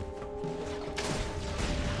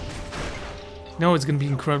 No, it's gonna be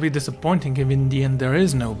incredibly disappointing if in the end there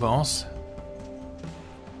is no boss.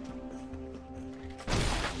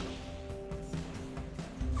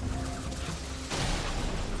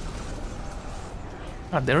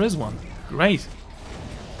 Ah, there is one. Great.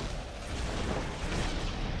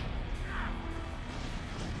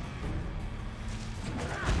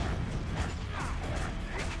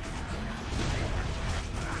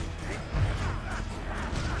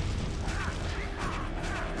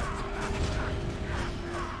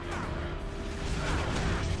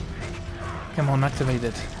 Come on, activate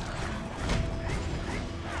it.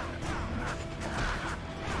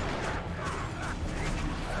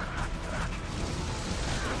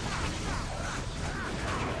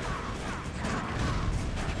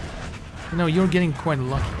 You know, you're getting quite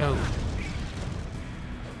lucky. Oh.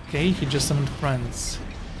 Okay, he just summoned friends.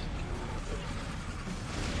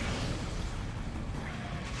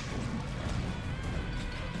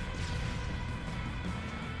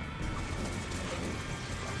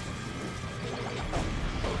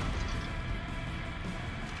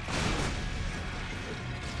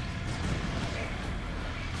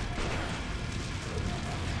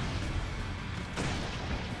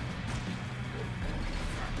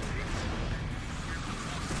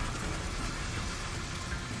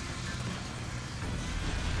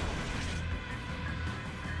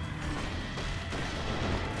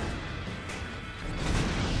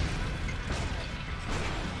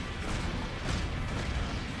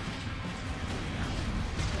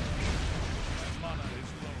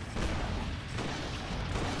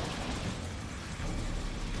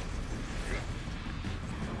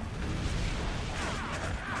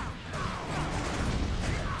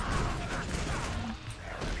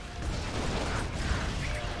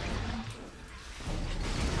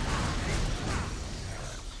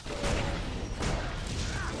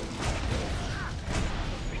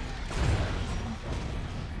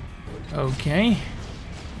 Okay.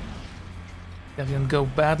 That didn't go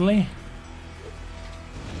badly.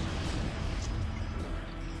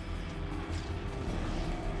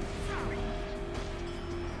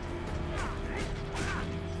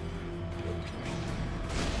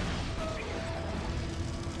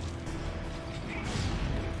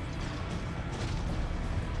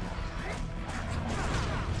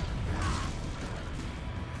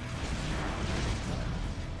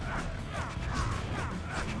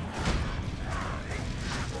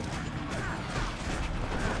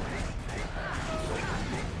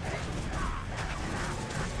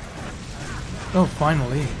 Oh,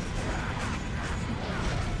 finally.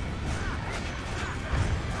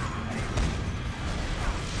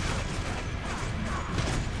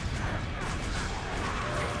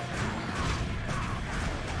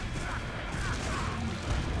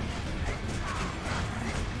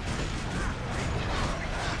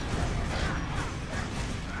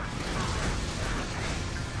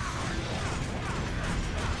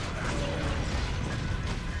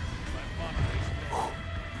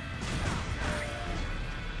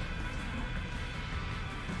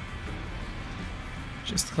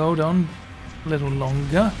 Just hold on a little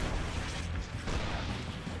longer.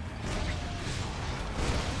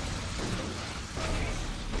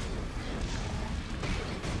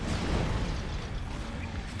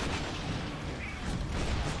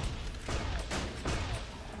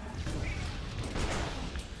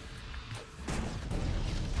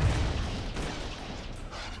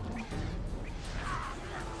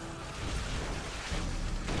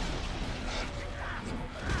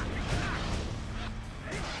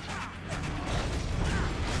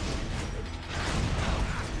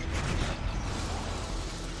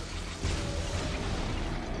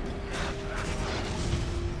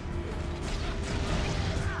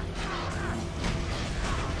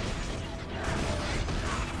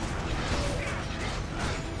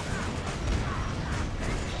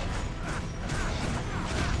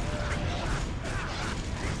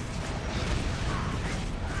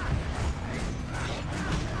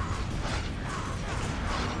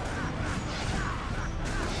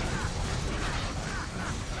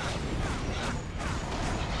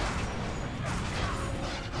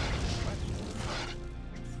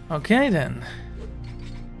 Okay then.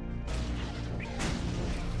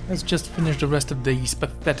 Let's just finish the rest of these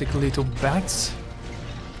pathetic little bats.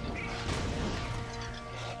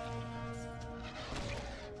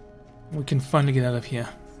 We can finally get out of here.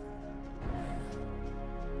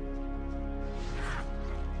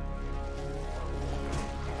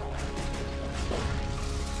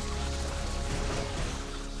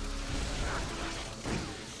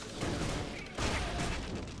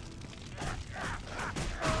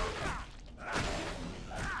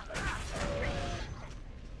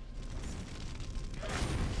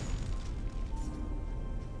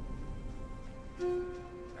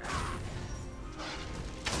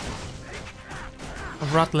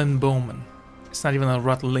 Rattling Bowman. It's not even a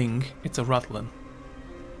rattling, it's a rattling.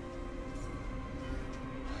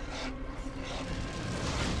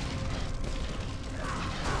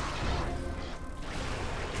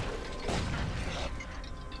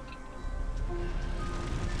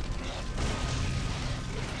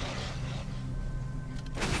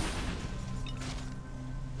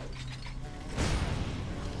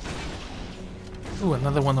 Ooh,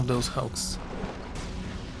 another one of those hulks.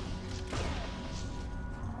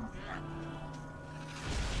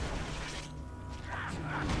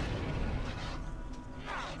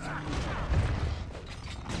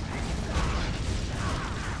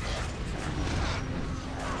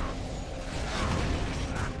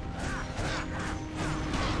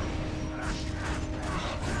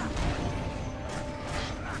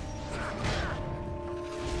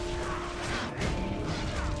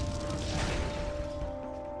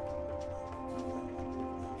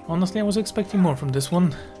 Honestly, I was expecting more from this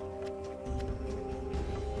one.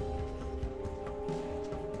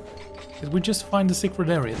 Did we just find the secret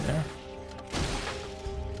area there?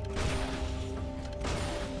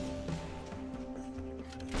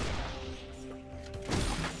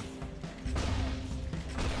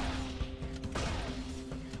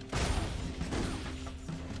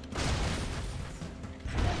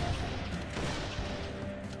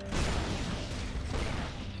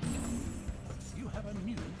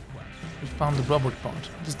 Found the robot part.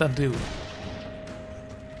 What does that do?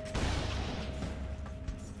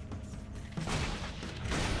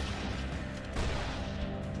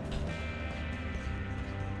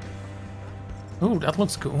 Oh, that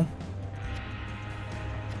looks cool.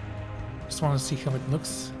 Just want to see how it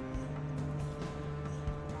looks.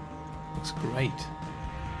 Looks great.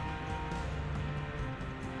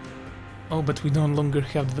 Oh, but we no longer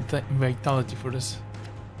have the vitality for this.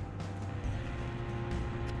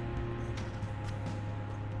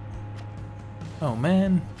 Oh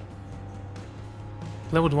man.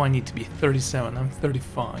 Level do I need to be? 37. I'm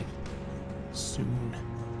 35. Soon.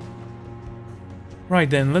 Right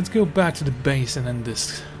then, let's go back to the base and end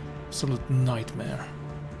this absolute nightmare.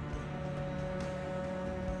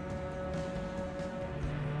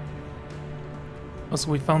 Also,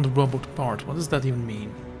 we found the robot part. What does that even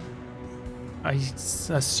mean? I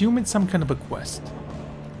assume it's some kind of a quest.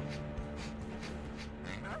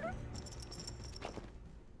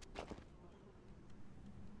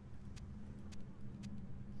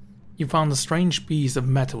 You found a strange piece of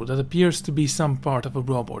metal that appears to be some part of a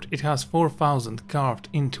robot. It has 4,000 carved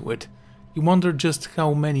into it. You wonder just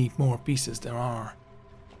how many more pieces there are.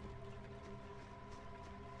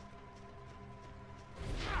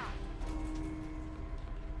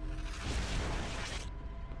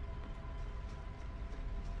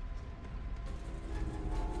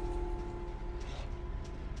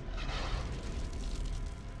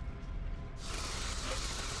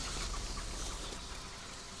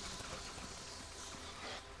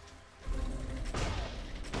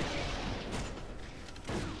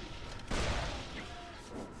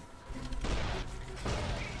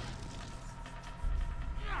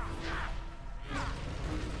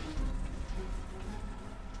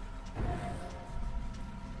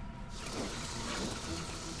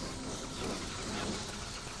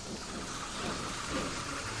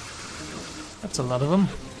 That's a lot of them.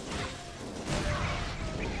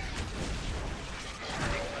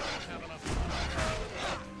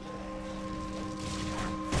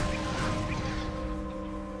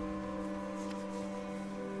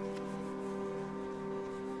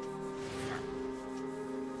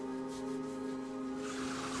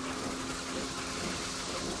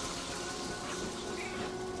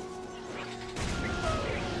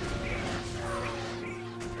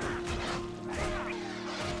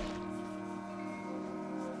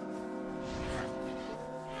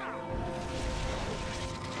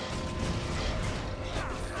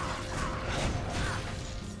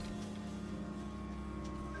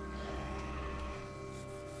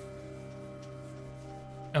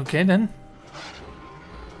 Okay then.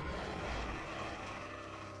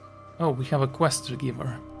 Oh, we have a quest to give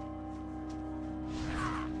her.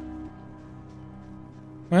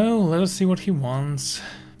 Well, let us see what he wants.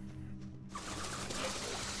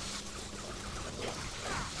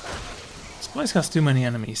 This place has too many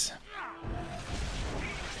enemies.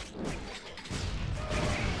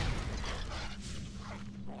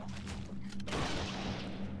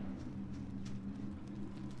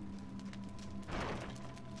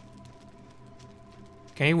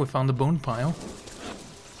 Okay, we found the bone pile.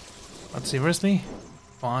 But seriously?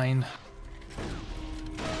 Fine.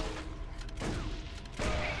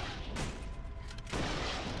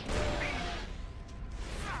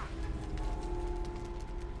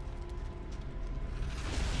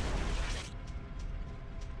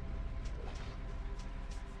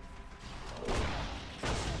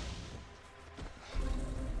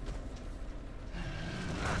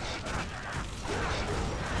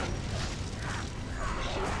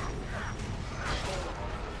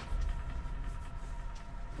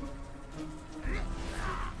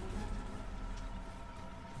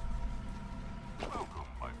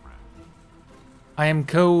 I am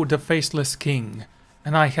Ko, the Faceless King,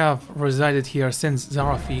 and I have resided here since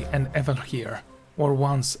Zarafi and Everhere were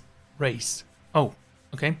once race. Oh,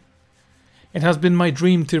 okay. It has been my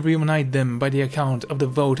dream to reunite them by the account of the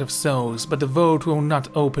Vote of Souls, but the vote will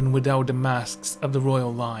not open without the masks of the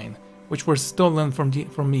royal line, which were stolen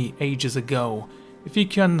from me ages ago. If you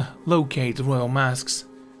can locate the royal masks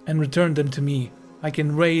and return them to me, I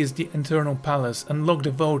can raise the Eternal Palace, unlock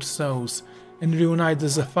the Vote Souls, and reunite the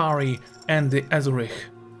Zafari and the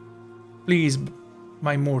Azurich. Please,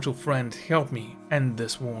 my mortal friend, help me end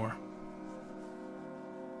this war.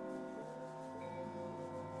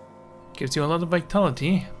 Gives you a lot of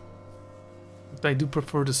vitality, but I do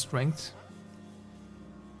prefer the strength.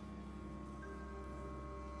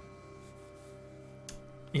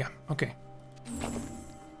 Yeah, okay.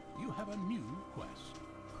 You have a new quest.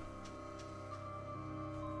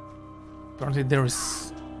 Apparently there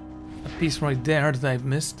is a piece right there that I've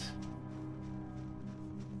missed.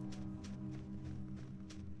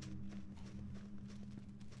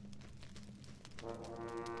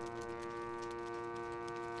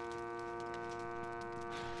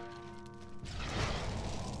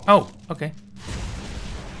 Oh, okay.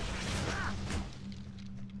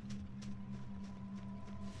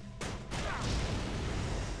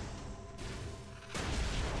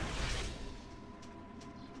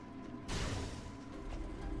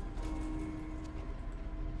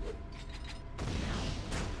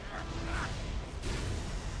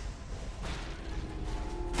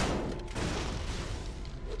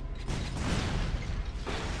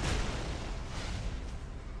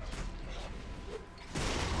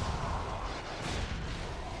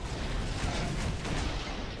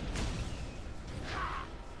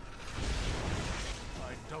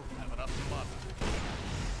 don't have enough mana.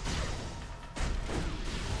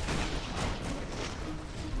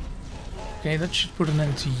 Okay, that should put an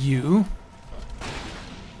end to you.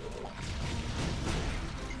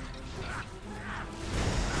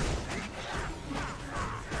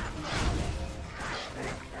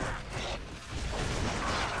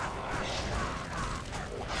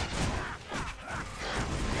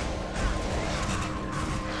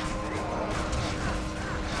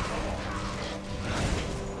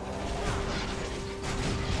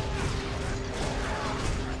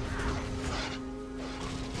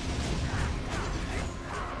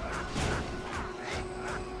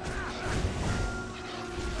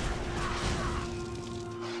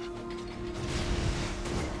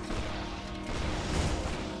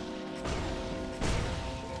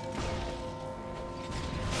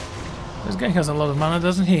 This guy has a lot of mana,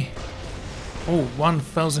 doesn't he? Oh,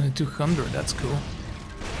 1,200, that's cool.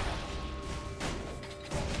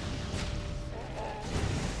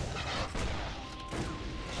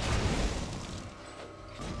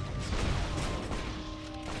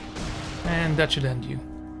 And that should end you.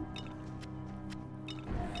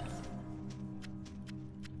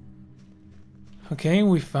 Okay,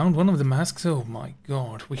 we found one of the masks. Oh my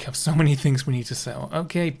god, we have so many things we need to sell.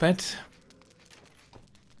 Okay, pet.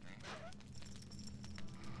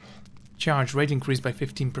 Charge rate increased by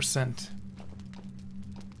 15%.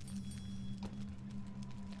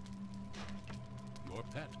 Your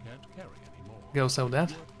pet can't carry anymore. Go sell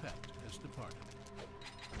that. Your pet has departed.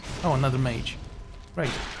 Oh, another mage.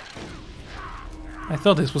 Right. I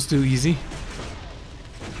thought this was too easy.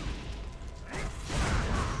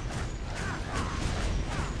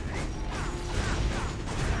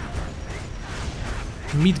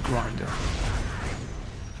 Meat grinder.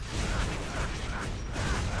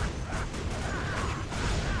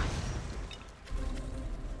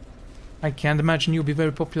 I can't imagine you'll be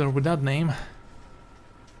very popular with that name.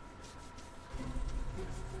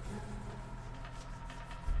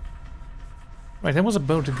 Right, I was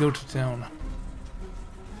about to go to town.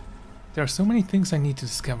 There are so many things I need to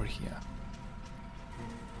discover here.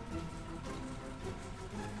 You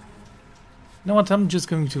know what, I'm just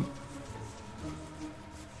going to...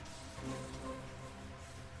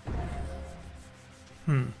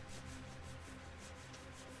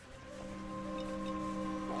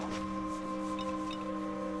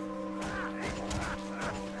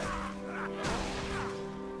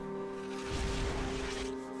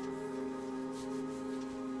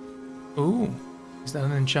 Ooh, is that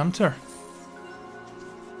an enchanter?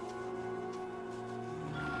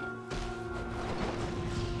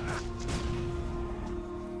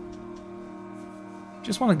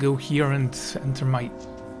 Just want to go here and enter my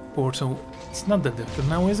portal. It's not that difficult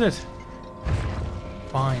now, is it?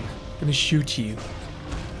 Fine, I'm gonna shoot you.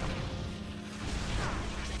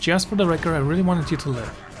 Just for the record, I really wanted you to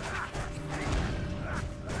live.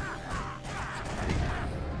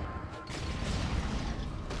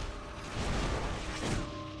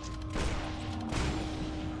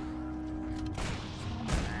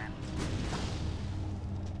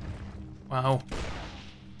 Wow.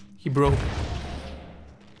 He broke.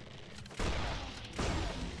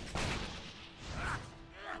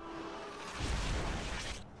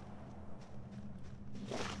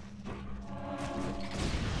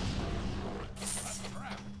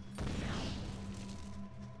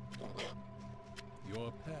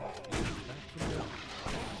 Your pet is back from the...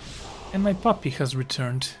 And my puppy has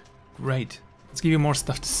returned. Great. Let's give you more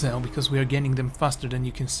stuff to sell because we are gaining them faster than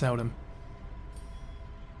you can sell them.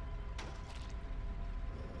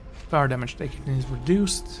 Fire damage taken is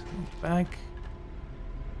reduced. Back.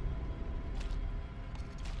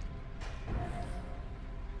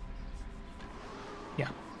 Yeah.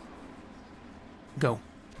 Go.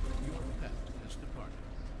 Your pet has departed.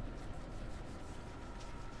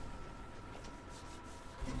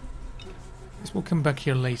 This will come back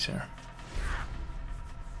here later.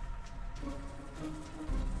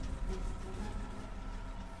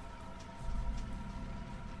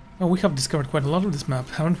 Oh, we have discovered quite a lot of this map,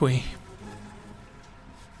 haven't we?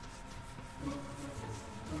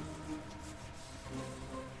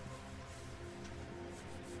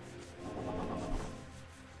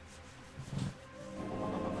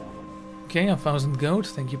 Okay, 1,000 gold.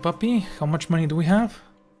 Thank you, puppy. How much money do we have?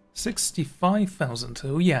 65,000.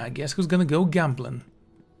 Oh yeah, I guess who's gonna go gambling?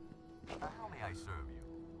 How may I serve you?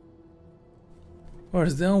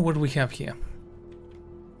 Where's the... what do we have here?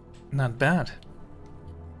 Not bad.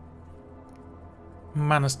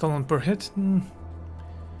 Mana stolen per hit.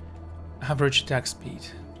 Average attack speed.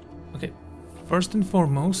 Okay, first and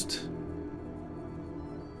foremost...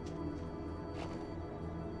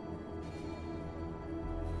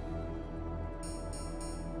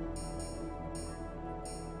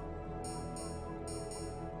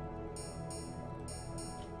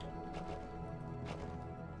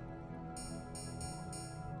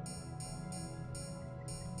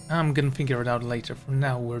 I'm gonna figure it out later. For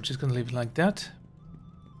now, we're just gonna leave it like that.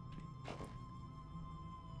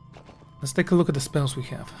 Let's take a look at the spells we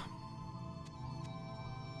have.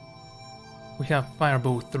 We have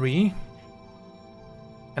Firebow 3,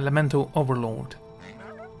 Elemental Overlord.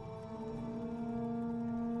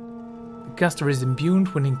 The caster is imbued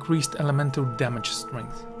with increased elemental damage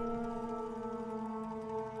strength.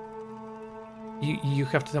 You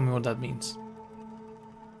have to tell me what that means.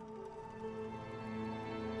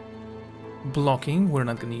 Blocking, we're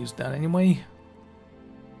not going to use that anyway.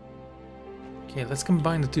 Okay, let's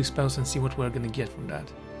combine the two spells and see what we're going to get from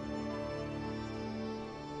that.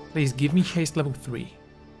 Please give me haste level 3.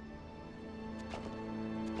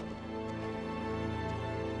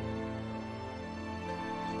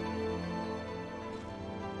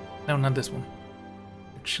 No, not this one.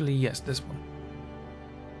 Actually, yes, this one.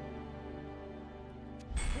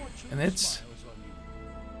 And it's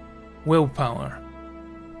willpower.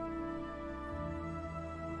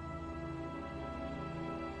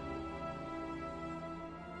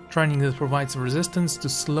 Training that provides resistance to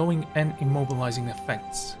slowing and immobilizing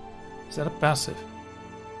effects. Is that a passive?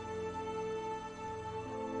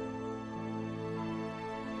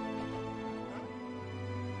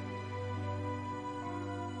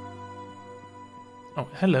 Oh,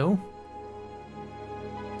 hello.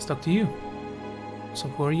 Let's talk to you. So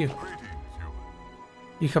who are you?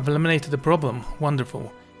 You have eliminated the problem.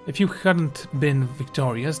 Wonderful. If you hadn't been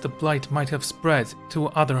victorious, the blight might have spread to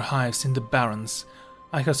other hives in the Barrens.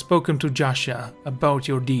 I have spoken to Jasha about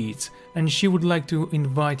your deeds, and she would like to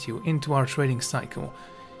invite you into our trading cycle.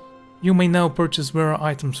 You may now purchase rare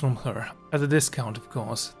items from her, at a discount of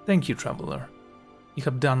course. Thank you, traveler. You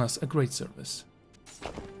have done us a great service.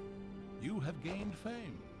 You have gained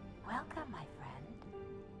fame. Welcome, my friend.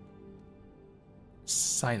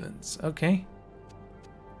 Silence, okay.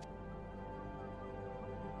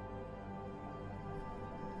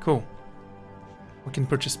 Cool. We can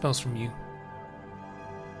purchase spells from you.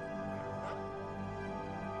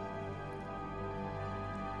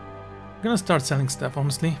 I'm gonna start selling stuff,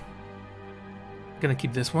 honestly. Gonna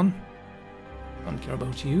keep this one. Don't care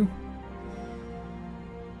about you.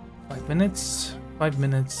 5 minutes. 5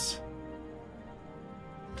 minutes.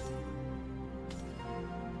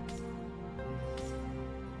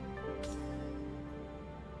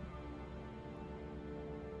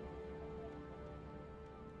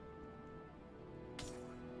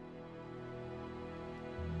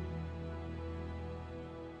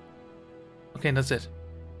 Okay, that's it.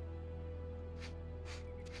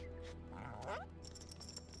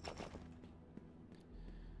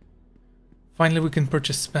 Finally, we can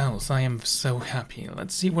purchase spells. I am so happy.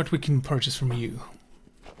 Let's see what we can purchase from you.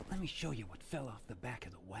 Let me show you what fell off the back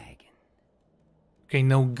of the wagon. Okay,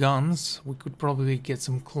 no guns. We could probably get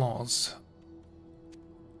some claws.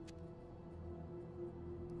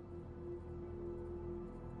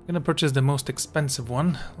 I'm gonna purchase the most expensive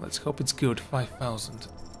one. Let's hope it's good. 5,000.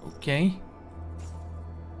 Okay.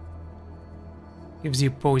 Gives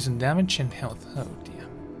you poison damage and health. Oh dear.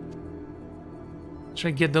 Should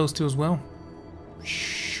I get those two as well?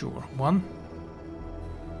 Sure. 1.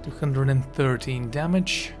 213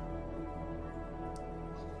 damage.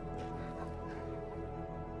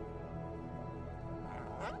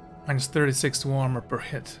 Minus 36 to armor per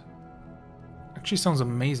hit. Actually sounds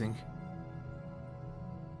amazing.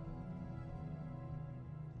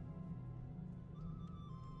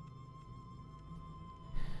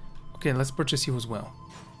 Okay, let's purchase you as well.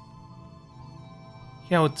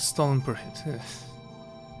 Yeah, with stolen per hit. Ugh.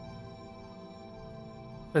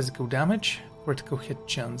 Physical damage, critical hit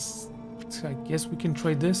chance. So I guess we can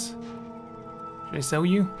trade this. Should I sell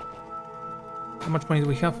you? How much money do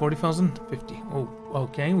we have? 40,000? 50. Oh,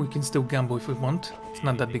 okay, we can still gamble if we want. It's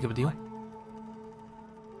not that big of a deal.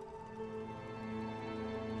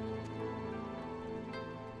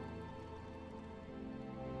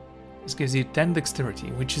 This gives you 10 dexterity,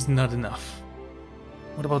 which is not enough.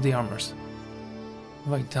 What about the armors?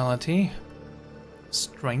 Vitality,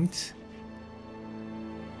 strength.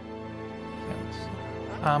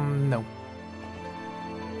 No.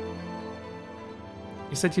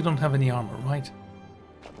 You said you don't have any armor, right?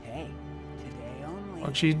 Hey, today only.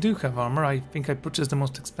 Actually, you do have armor. I think I purchased the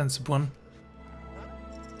most expensive one.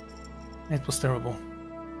 It was terrible.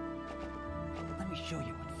 Let me show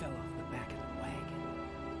you what fell off the back of the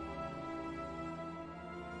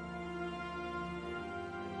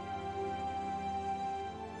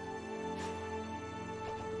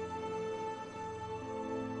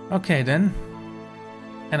wagon. Okay then.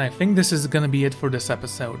 And I think this is gonna be it for this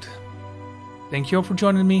episode. Thank you all for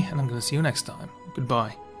joining me, and I'm gonna see you next time.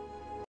 Goodbye.